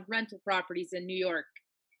profits on rental properties in New York?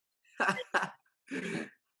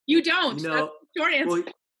 You don't. That's the short answer. Well,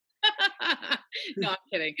 no, I'm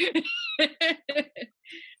kidding.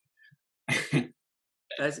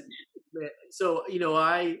 So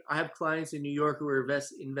I have clients in New York who are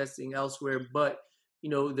investing elsewhere, but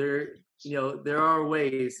there are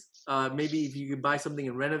ways. Maybe if you could buy something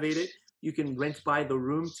and renovate it, you can rent by the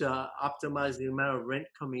room to optimize the amount of rent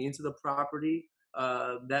coming into the property.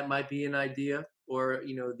 That might be an idea. Or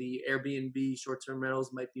the Airbnb short-term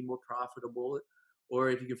rentals might be more profitable. Or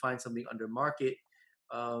if you can find something under market.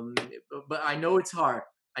 But I know it's hard.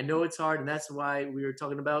 And that's why we were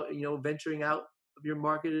talking about venturing out of your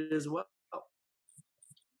market as well.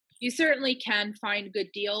 You certainly can find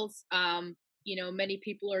good deals. Many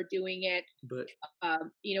people are doing it. But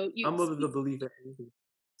you I'm of the belief that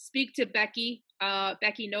speak to Becky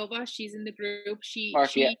Nova. She's in the group. She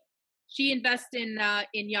invests in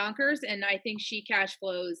Yonkers, and I think she cash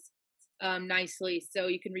flows nicely. So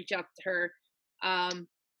you can reach out to her. Mark,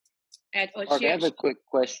 I have a quick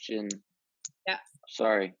question. Yeah.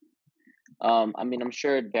 Sorry. I'm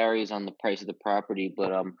sure it varies on the price of the property,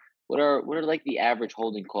 but what are like the average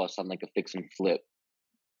holding costs on like a fix and flip,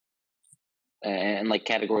 and like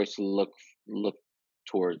categories to look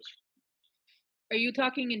towards? Are you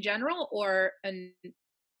talking in general or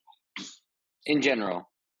in general?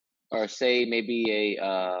 Or say maybe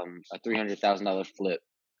a $300,000 flip,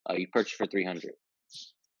 you purchase for $300.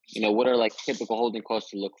 What are like typical holding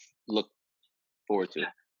costs to look forward to?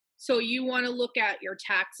 So you want to look at your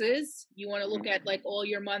taxes. You want to look at like all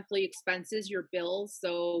your monthly expenses, your bills.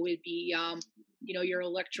 So it'd be, your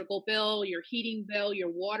electrical bill, your heating bill, your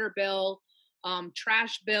water bill,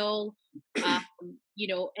 trash bill,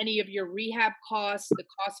 any of your rehab costs, the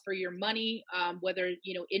cost for your money, whether,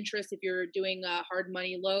 interest if you're doing a hard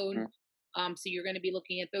money loan. So you're going to be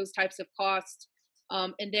looking at those types of costs.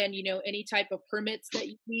 And then, any type of permits that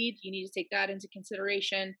you need to take that into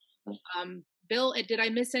consideration. Bill, did I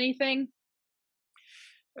miss anything?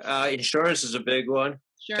 Insurance is a big one.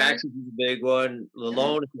 Sure. Taxes is a big one. The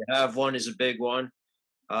loan, if you have one, is a big one.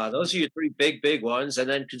 Those are your three big ones. And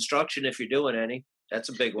then construction, if you're doing any, that's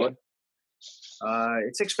a big one.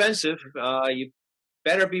 It's expensive. You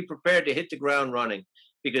better be prepared to hit the ground running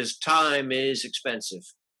because time is expensive.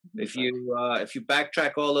 If you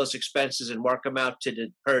backtrack all those expenses and work them out to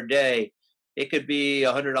per day, it could be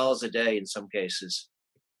 $100 a day in some cases.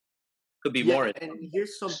 Could be more. And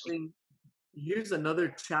here's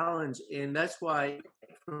another challenge, and that's why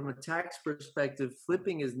from a tax perspective,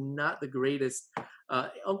 flipping is not the greatest.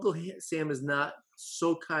 Uncle Sam is not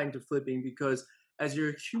so kind to flipping because as you're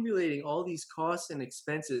accumulating all these costs and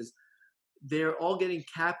expenses, they're all getting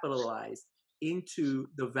capitalized into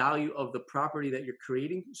the value of the property that you're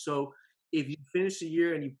creating. So if you finish the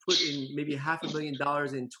year and you put in maybe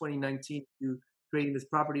 $500,000 in 2019 to creating this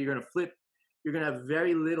property you're going to flip, you're going to have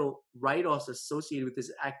very little write-offs associated with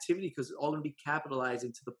this activity because it's all going to be capitalized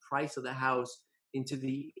into the price of the house, into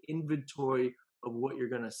the inventory of what you're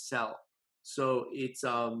going to sell. So it's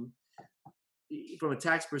from a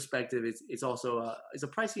tax perspective, it's also it's a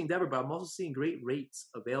pricey endeavor, but I'm also seeing great rates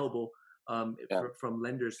available from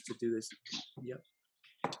lenders to do this. Yeah.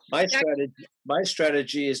 My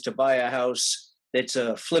strategy is to buy a house that's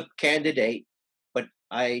a flip candidate, but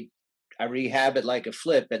I rehab it like a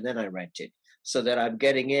flip and then I rent it. So that I'm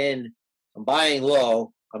getting in, I'm buying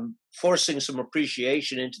low, I'm forcing some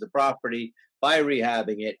appreciation into the property by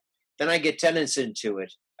rehabbing it. Then I get tenants into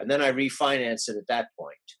it, and then I refinance it at that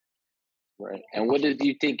point. Right. And what do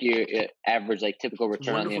you think your average, like typical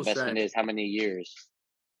return on the investment is? How many years?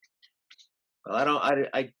 Well, I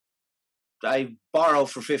don't. I borrow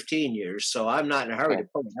for 15 years, so I'm not in a hurry Okay. to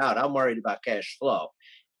pull it out. I'm worried about cash flow.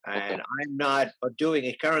 Okay. And I'm not doing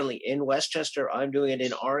it currently in Westchester. I'm doing it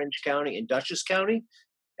in Orange County and Dutchess County.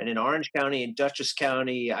 And in Orange County and Dutchess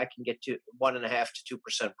County, I can get to 1.5 to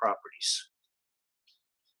 2% properties.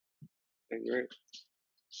 Okay, great.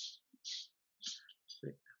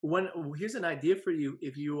 Here's an idea for you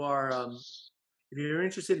if you are if you're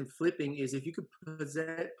interested in flipping is if you could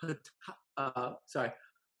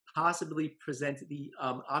possibly present the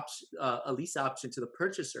a lease option to the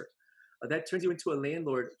purchaser. That turns you into a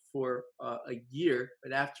landlord for a year,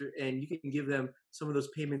 and you can give them some of those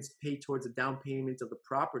payments paid towards the down payment of the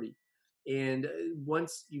property. And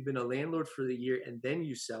once you've been a landlord for the year and then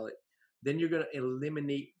you sell it, then you're going to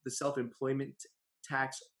eliminate the self-employment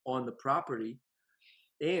tax on the property,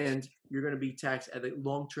 and you're going to be taxed at a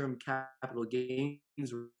long-term capital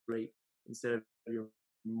gains rate instead of your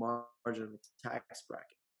marginal tax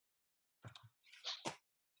bracket.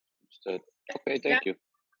 Understood. Okay, thank you.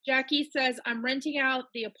 Jackie says, I'm renting out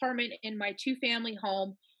the apartment in my 2-family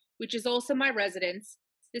home, which is also my residence.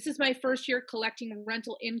 This is my first year collecting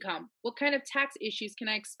rental income. What kind of tax issues can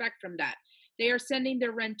I expect from that? They are sending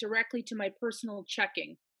their rent directly to my personal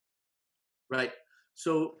checking. Right.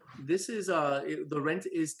 So this is the rent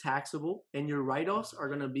is taxable, and your write-offs are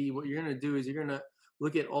going to be, what you're going to do is you're going to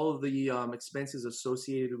look at all of the expenses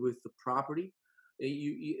associated with the property.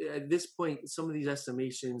 At this point, some of these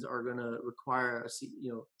estimations are going to require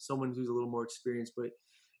someone who's a little more experienced, but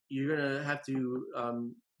you're going to have to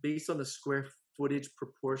based on the square footage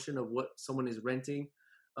proportion of what someone is renting.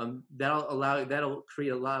 That'll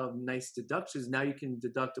create a lot of nice deductions. Now you can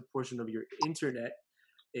deduct a portion of your internet,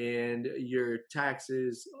 and your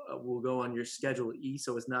taxes will go on your Schedule E,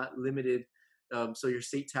 so it's not limited. So your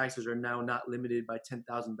state taxes are now not limited by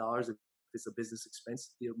 $10,000 if it's a business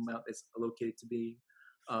expense, the amount that's allocated to be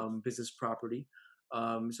business property.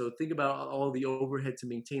 So think about all the overhead to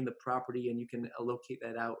maintain the property, and you can allocate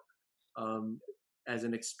that out as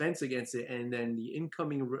an expense against it. And then the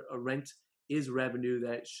incoming rent is revenue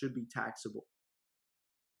that should be taxable.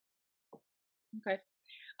 Okay.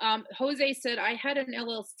 Jose said, I had an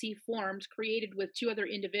LLC formed, created with 2 other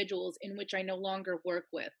individuals in which I no longer work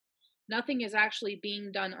with. Nothing is actually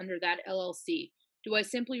being done under that LLC. Do I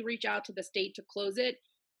simply reach out to the state to close it?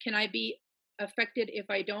 Can I be affected if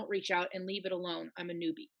I don't reach out and leave it alone? I'm a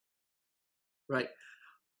newbie. Right.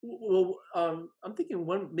 Well, I'm thinking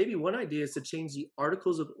one idea is to change the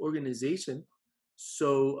articles of organization.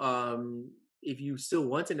 So if you still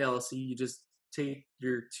want an LLC, you just take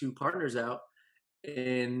your 2 partners out,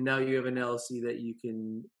 and now you have an LLC that you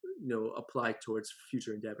can apply towards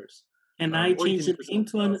future endeavors. Can I change the name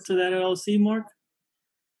to that LLC, Mark?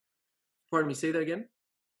 Pardon me, say that again?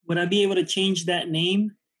 Would I be able to change that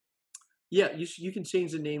name? Yeah, you can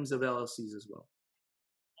change the names of LLCs as well.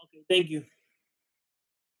 Okay, thank you.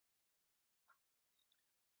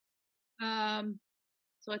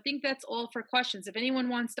 So I think that's all for questions. If anyone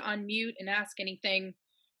wants to unmute and ask anything,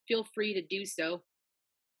 feel free to do so.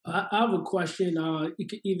 I have a question. It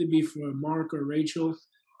could either be for Mark or Rachel.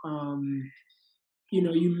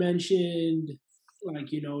 You mentioned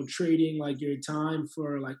trading your time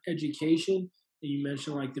for education, and you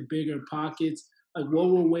mentioned the bigger pockets.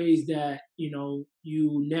 What were ways that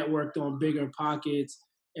you networked on bigger pockets,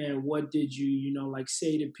 and what did you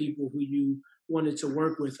say to people who you wanted to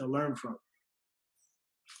work with or learn from?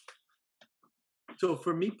 So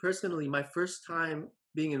for me personally, my first time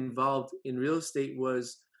being involved in real estate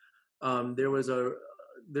was there was a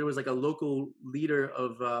local leader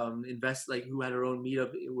of who had her own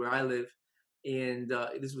meetup where I live, and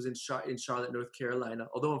this was in Charlotte, North Carolina.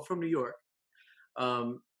 Although I'm from New York,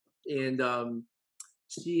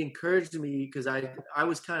 she encouraged me because I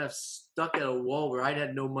was kind of stuck at a wall where I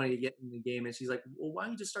had no money to get in the game, and she's like, "Well, why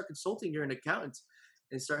don't you just start consulting? You're an accountant,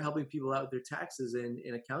 and start helping people out with their taxes and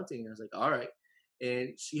in accounting." And I was like, "All right." And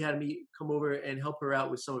she had me come over and help her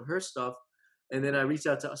out with some of her stuff. And then I reached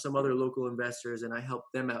out to some other local investors and I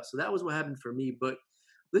helped them out. So that was what happened for me. But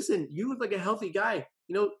listen, you look like a healthy guy.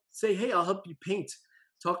 Say, hey, I'll help you paint.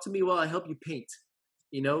 Talk to me while I help you paint.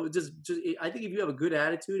 Just I think if you have a good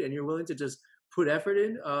attitude and you're willing to just put effort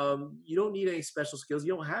in, you don't need any special skills.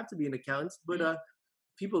 You don't have to be an accountant, but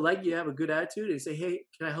people like you have a good attitude and say, hey,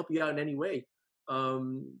 can I help you out in any way?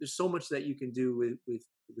 There's so much that you can do with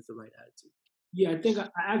the right attitude. Yeah, I think I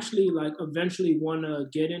actually eventually want to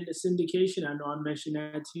get into syndication. I know I mentioned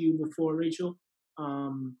that to you before, Rachel.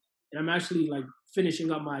 And I'm actually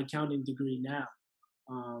finishing up my accounting degree now.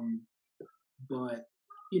 But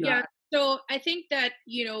yeah, so I think that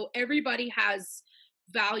everybody has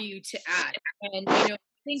value to add, and I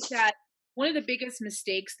think that one of the biggest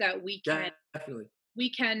mistakes that Definitely.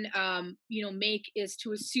 we can make is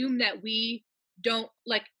to assume that we don't,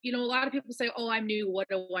 like, a lot of people say, oh, I'm new, what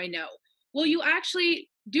do I know? Well, you actually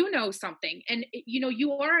do know something, and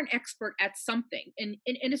you are an expert at something, and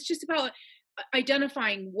it's just about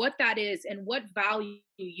identifying what that is and what value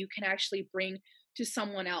you can actually bring to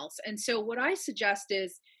someone else. And so what I suggest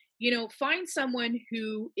is, find someone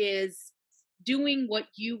who is doing what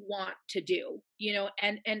you want to do,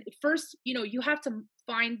 and first, you have to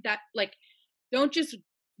find that, like, don't just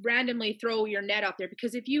randomly throw your net out there,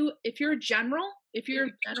 because if you're general,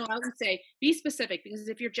 I would say be specific, because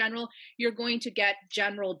if you're general, you're going to get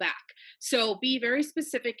general back. So be very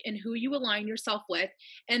specific in who you align yourself with,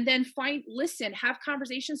 and then listen, have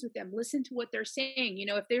conversations with them, listen to what they're saying.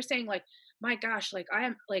 If they're saying, like, my gosh, like, I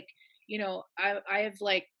am, like, I have,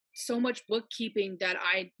 like, so much bookkeeping that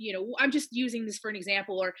I'm just using this for an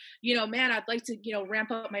example, or, man, I'd like to, ramp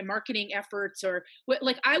up my marketing efforts, or what,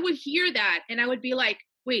 like, I would hear that and I would be like,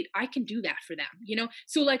 wait, I can do that for them.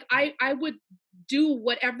 So, like, I would do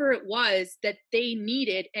whatever it was that they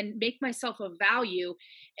needed and make myself of value,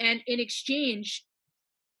 and in exchange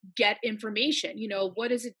get information.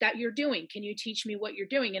 What is it that you're doing? Can you teach me what you're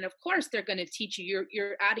doing? And of course they're going to teach you.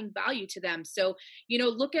 You're adding value to them. So,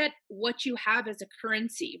 look at what you have as a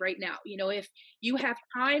currency right now. If you have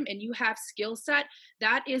time and you have skill set,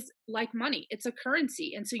 that is like money. It's a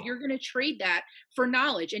currency. And so you're going to trade that for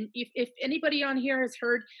knowledge. And if anybody on here has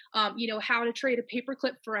heard how to trade a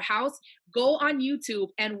paperclip for a house, go on YouTube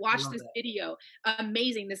and watch this video.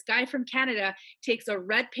 Amazing. This guy from Canada takes a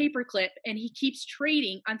red paperclip and he keeps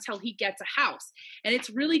trading until he gets a house. And it's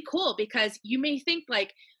really cool, because you may think,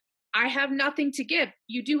 like, I have nothing to give.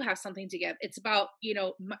 You do have something to give. It's about,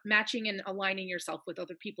 matching and aligning yourself with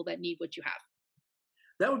other people that need what you have.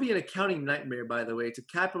 That would be an accounting nightmare, by the way, to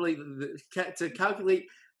calculate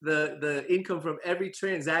the income from every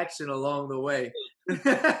transaction along the way.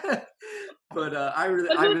 But I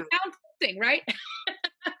really counting, right?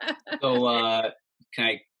 So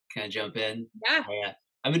can I jump in? Yeah.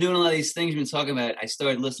 I've been doing a lot of these things we've been talking about. I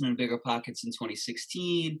started listening to Bigger Pockets in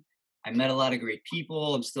 2016. I met a lot of great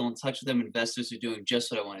people. I'm still in touch with them. Investors who are doing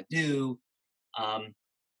just what I want to do.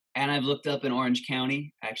 And I've looked up in Orange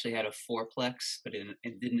County. I actually had a fourplex, but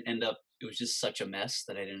it didn't end up, it was just such a mess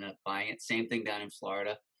that I didn't end up buying it. Same thing down in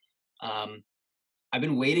Florida. I've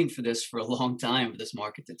been waiting for this for a long time, for this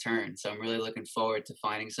market to turn. So I'm really looking forward to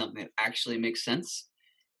finding something that actually makes sense.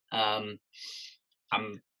 I'm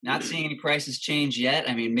not seeing any prices change yet.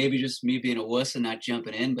 I mean, maybe just me being a wuss and not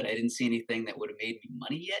jumping in, but I didn't see anything that would have made me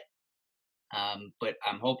money yet. But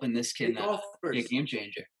I'm hoping this can be a game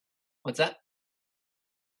changer. What's that?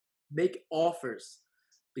 Make offers,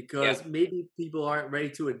 because maybe people aren't ready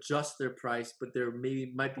to adjust their price, but they're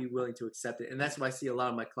might be willing to accept it. And that's why I see a lot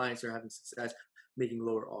of my clients are having success making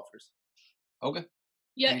lower offers. Okay.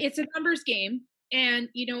 Yeah, it's a numbers game. And,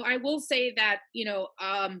 I will say that,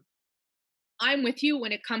 I'm with you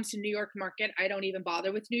when it comes to New York market. I don't even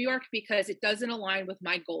bother with New York because it doesn't align with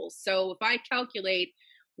my goals. So if I calculate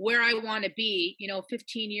where I want to be,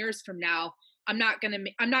 15 years from now, I'm not going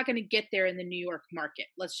to get there in the New York market.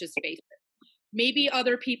 Let's just face it. Maybe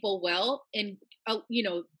other people will, and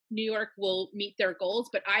New York will meet their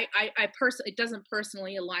goals, but I personally, it doesn't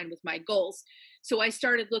personally align with my goals. So I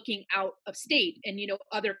started looking out of state and,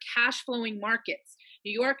 other cash flowing markets.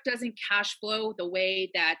 New York doesn't cash flow the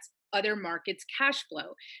way that other markets cash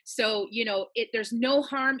flow. So, there's no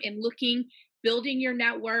harm in building your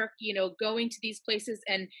network, going to these places.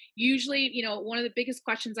 And usually, one of the biggest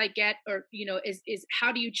questions I get, or, is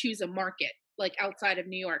how do you choose a market, like outside of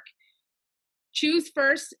New York? Choose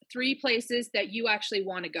first 3 places that you actually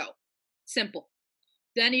want to go. Simple.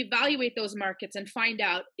 Then evaluate those markets and find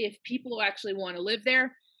out if people actually want to live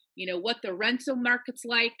there, what the rental market's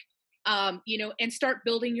like, and start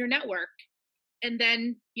building your network. And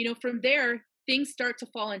then, from there, things start to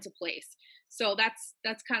fall into place. So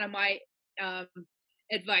that's kind of my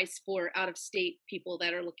advice for out of state people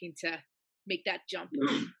that are looking to make that jump.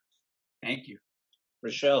 Thank you.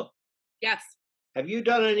 Rochelle. Yes. Have you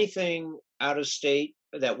done anything out of state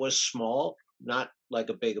that was small, not like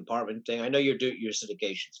a big apartment thing? I know you do your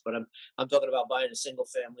syndications, but I'm talking about buying a single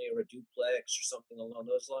family or a duplex or something along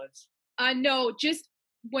those lines. No, just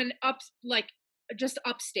just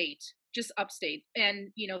upstate,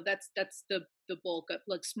 and that's the bulk of,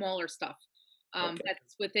 like, smaller stuff.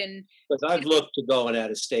 That's within. Because I've looked to going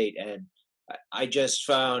out of state, and I just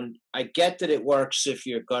found, I get that it works if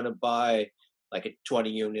you're going to buy like a 20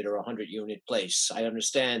 unit or 100 unit place. I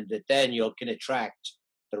understand that then you can attract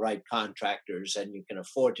the right contractors and you can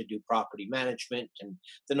afford to do property management, and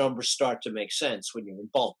the numbers start to make sense when you're in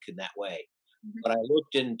bulk in that way. Mhm. But I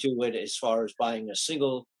looked into it as far as buying a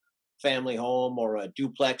single family home or a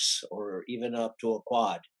duplex or even up to a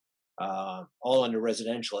quad, all under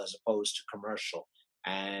residential as opposed to commercial.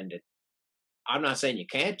 And I'm not saying you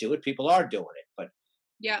can't do it; people are doing it, but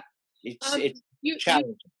Yeah. it's You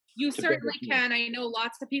challenging you to build certainly a team. can. I know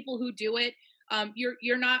lots of people who do it.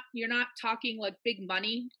 You're not talking like big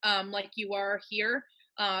money like you are here.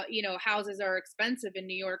 Houses are expensive in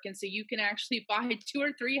New York, and so you can actually buy two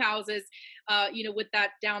or three houses, with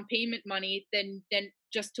that down payment money than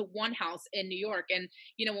just to one house in New York. And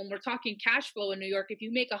when we're talking cash flow in New York, if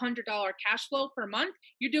you make $100 cash flow per month,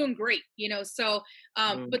 you're doing great. So,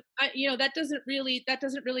 Mm. but that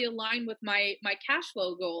doesn't really align with my cash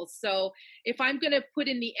flow goals. So if I'm going to put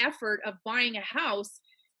in the effort of buying a house,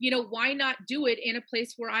 why not do it in a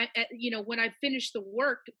place where when I finish the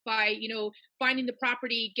work by, finding the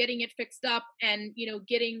property, getting it fixed up, and,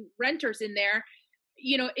 getting renters in there.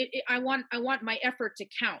 I want my effort to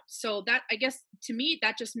count. So that, I guess, to me,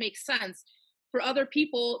 that just makes sense. For other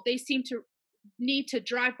people, they seem to need to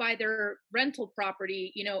drive by their rental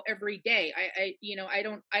property, every day. I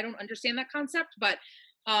don't understand that concept, but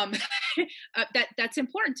um that's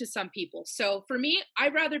important to some people. So for me,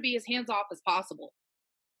 I'd rather be as hands off as possible.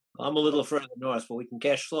 I'm a little further north, but we can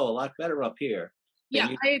cash flow a lot better up here than Yeah,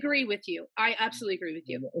 you. I agree with you. I absolutely agree with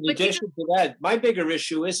you. In But addition to that, my bigger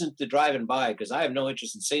issue isn't the driving by because I have no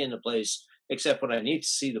interest in seeing the place except when I need to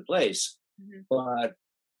see the place. Mhm. But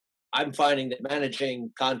I'm finding that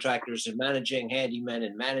managing contractors and managing handymen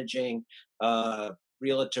and managing uh,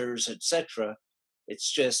 realtors, etc.,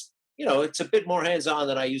 it's just it's a bit more hands-on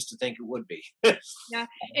than I used to think it would be. Yeah,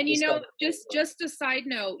 and Just got just a side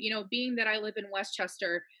note, being that I live in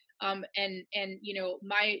Westchester, and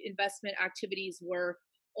my investment activities were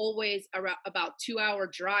always around about 2 hour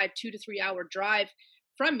drive, 2 to 3 hour drive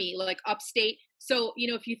from me, like upstate. So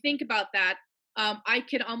if you think about that, I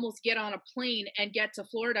could almost get on a plane and get to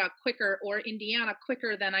Florida quicker or Indiana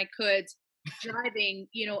quicker than I could driving,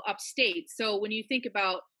 upstate. So when you think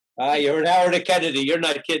about, you're an hour to Kennedy. You're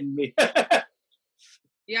not kidding me.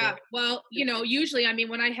 yeah, well, usually, I mean,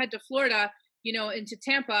 when I head to Florida, into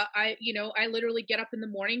Tampa, I literally get up in the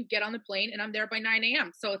morning, get on the plane, and I'm there by 9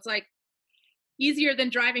 a.m. So it's like easier than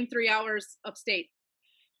driving 3 hours upstate.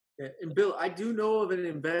 Yeah, and Bill, I do know of an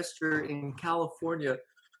investor in California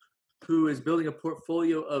who is building a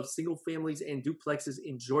portfolio of single families and duplexes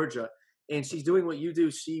in Georgia. And she's doing what you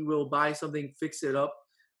do. She will buy something, fix it up,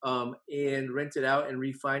 and rent it out and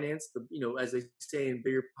refinance as they say in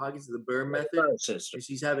bigger pockets, the Burr method. Sister. And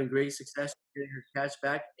she's having great success getting her cash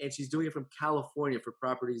back. And she's doing it from California for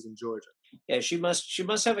properties in Georgia. Yeah, she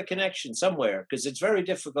must have a connection somewhere because it's very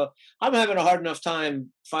difficult. I'm having a hard enough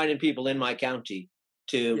time finding people in my county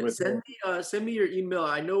to Yeah, report. send me your email.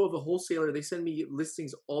 I know of a wholesaler. They send me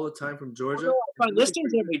listings all the time from Oh, Georgia. no, I find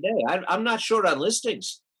listings every day. I'm not short on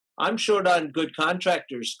listings. I'm short on good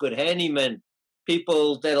contractors, good handymen,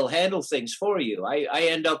 people that'll handle things for you. I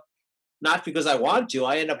end up, not because I want to,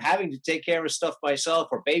 I end up having to take care of stuff myself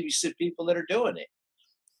or babysit people that are doing it.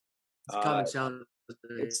 It's a common challenge.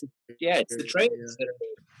 It's it's the trades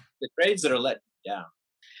that are letting me down.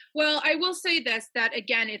 Well, I will say this, that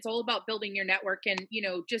again, it's all about building your network. And,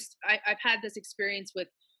 I've had this experience with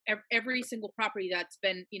every single property that's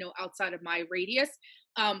been, outside of my radius.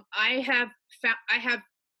 I have,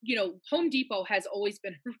 Home Depot has always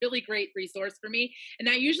been a really great resource for me. And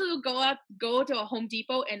I usually will go to a Home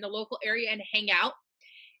Depot in the local area and hang out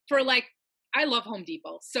for like, I love Home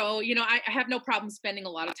Depot. So, I have no problem spending a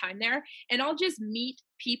lot of time there, and I'll just meet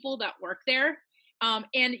people that work there.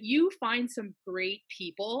 And you find some great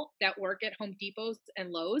people that work at Home Depots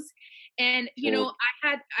and Lowe's. And, True.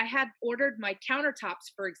 I had ordered my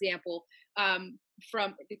countertops, for example,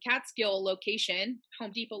 from the Catskill location,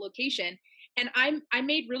 Home Depot location. And I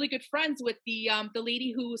made really good friends with the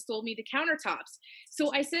lady who sold me the countertops.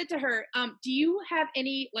 So I said to her, "Do you have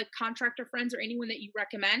any like contractor friends or anyone that you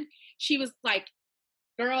recommend?" She was like,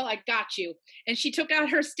 "Girl, I got you." And she took out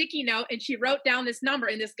her sticky note and she wrote down this number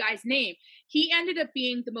and this guy's name. He ended up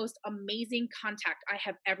being the most amazing contact I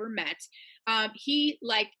have ever met. He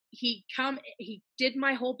did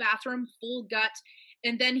my whole bathroom full gut,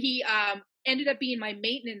 and then he ended up being my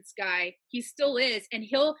maintenance guy. He still is, and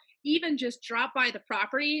he'll even just drop by the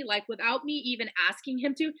property like without me even asking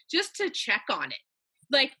him to, just to check on it.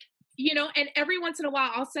 Like, and every once in a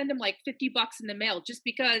while I'll send him like $50 in the mail just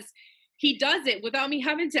because he does it without me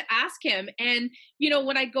having to ask him. And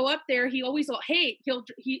when I go up there, he always will, hey,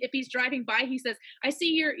 if he's driving by, he says, I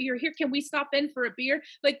see you're here, can we stop in for a beer?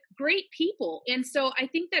 Like, great people. And so I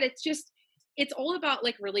think that it's all about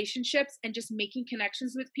like relationships and just making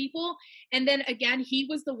connections with people. And then again, he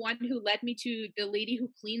was the one who led me to the lady who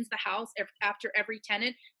cleans the house after every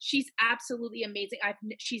tenant. She's absolutely amazing.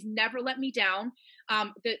 She's never let me down.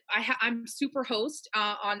 I'm super host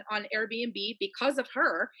on Airbnb because of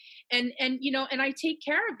her, and I take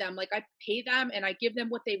care of them. Like, I pay them and I give them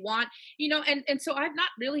what they want, and so I've not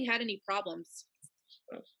really had any problems.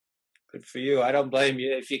 Good for you. I don't blame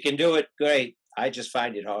you. If you can do it, great. I just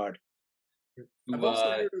find it hard. I've also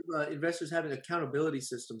heard of investors having accountability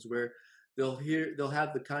systems where they'll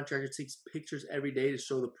have the contractor takes pictures every day to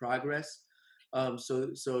show the progress.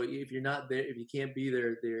 So if you're not there, if you can't be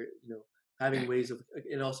there, they're having ways of,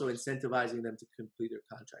 and also incentivizing them to complete their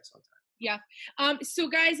contracts on time. Yeah. So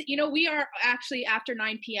guys, we are actually after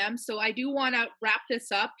 9 p.m. So I do want to wrap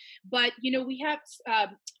this up, but we have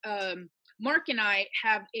Mark and I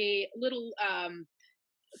have a little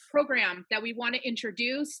program that we want to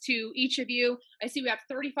introduce to each of you. I see we have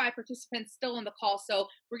 35 participants still on the call, so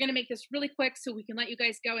we're going to make this really quick so we can let you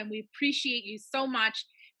guys go, and we appreciate you so much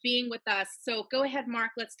being with us. So go ahead,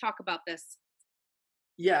 Mark, let's talk about this.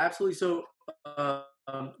 Yeah, absolutely. So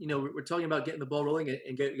we're talking about getting the ball rolling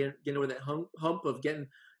and getting over that hump of getting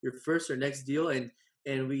your first or next deal,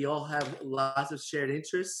 and we all have lots of shared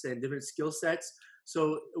interests and different skill sets.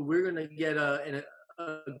 So we're going to get a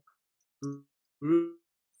group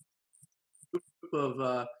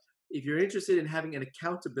of if you're interested in having an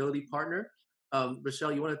accountability partner,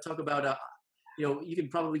 Rochelle, you want to talk about you can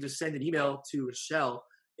probably just send an email to Rochelle,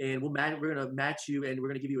 and we're going to match you, and we're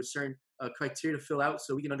going to give you a certain criteria to fill out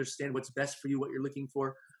so we can understand what's best for you, what you're looking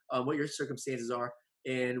for, what your circumstances are,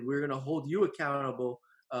 and we're going to hold you accountable,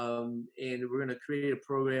 and we're going to create a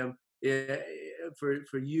program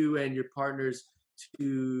for you and your partners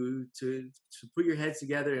to put your heads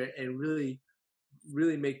together and really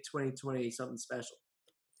make 2020 something special.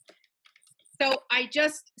 So I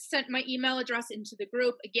just sent my email address into the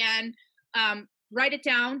group again. Write it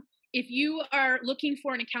down. If you are looking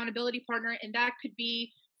for an accountability partner, and that could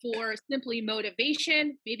be for simply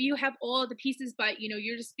motivation, maybe you have all of the pieces, but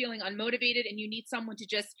you're just feeling unmotivated and you need someone to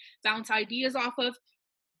just bounce ideas off of,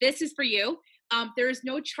 this is for you. There is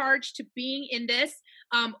no charge to being in this.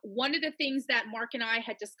 One of the things that Mark and I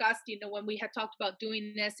had discussed, when we had talked about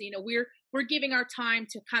doing this, we're giving our time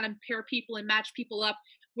to kind of pair people and match people up.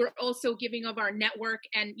 We're also giving of our network,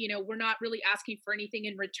 and we're not really asking for anything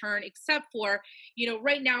in return, except for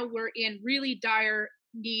right now we're in really dire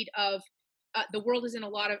need of the world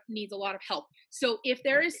needs a lot of help. So if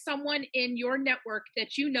there is someone in your network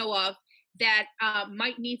that you know of that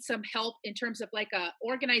might need some help in terms of like a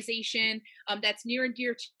organization that's near and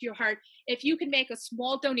dear to your heart, if you can make a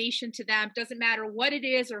small donation to them, doesn't matter what it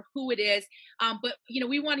is or who it is, but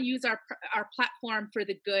we want to use our platform for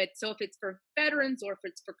the good. So if it's for veterans, or if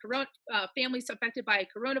it's for families affected by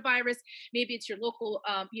coronavirus, maybe it's your local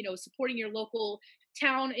supporting your local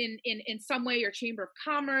town in some way, your chamber of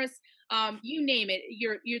commerce, you name it,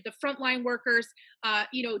 you're the frontline workers,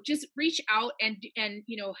 just reach out and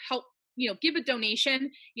help, give a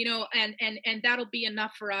donation, and that'll be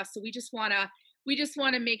enough for us. So we just want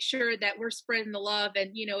to make sure that we're spreading the love,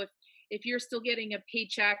 and if you're still getting a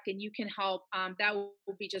paycheck and you can help, that will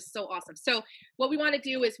be just so awesome. So what we want to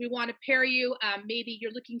do is we want to pair you. Maybe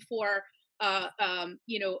you're looking for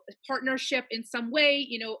partnership in some way,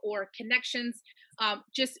 or connections.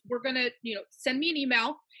 We're going to, send me an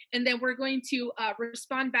email, and then we're going to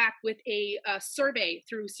respond back with a survey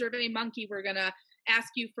through SurveyMonkey. We're going to ask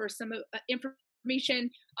you for some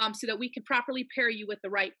information so that we can properly pair you with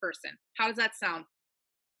the right person. How does that sound?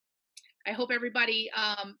 I hope everybody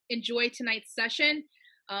enjoyed tonight's session.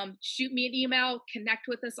 Shoot me an email, connect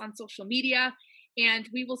with us on social media, and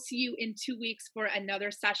we will see you in 2 weeks for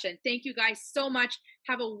another session. Thank you guys so much.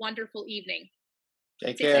 Have a wonderful evening.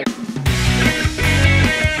 Take care.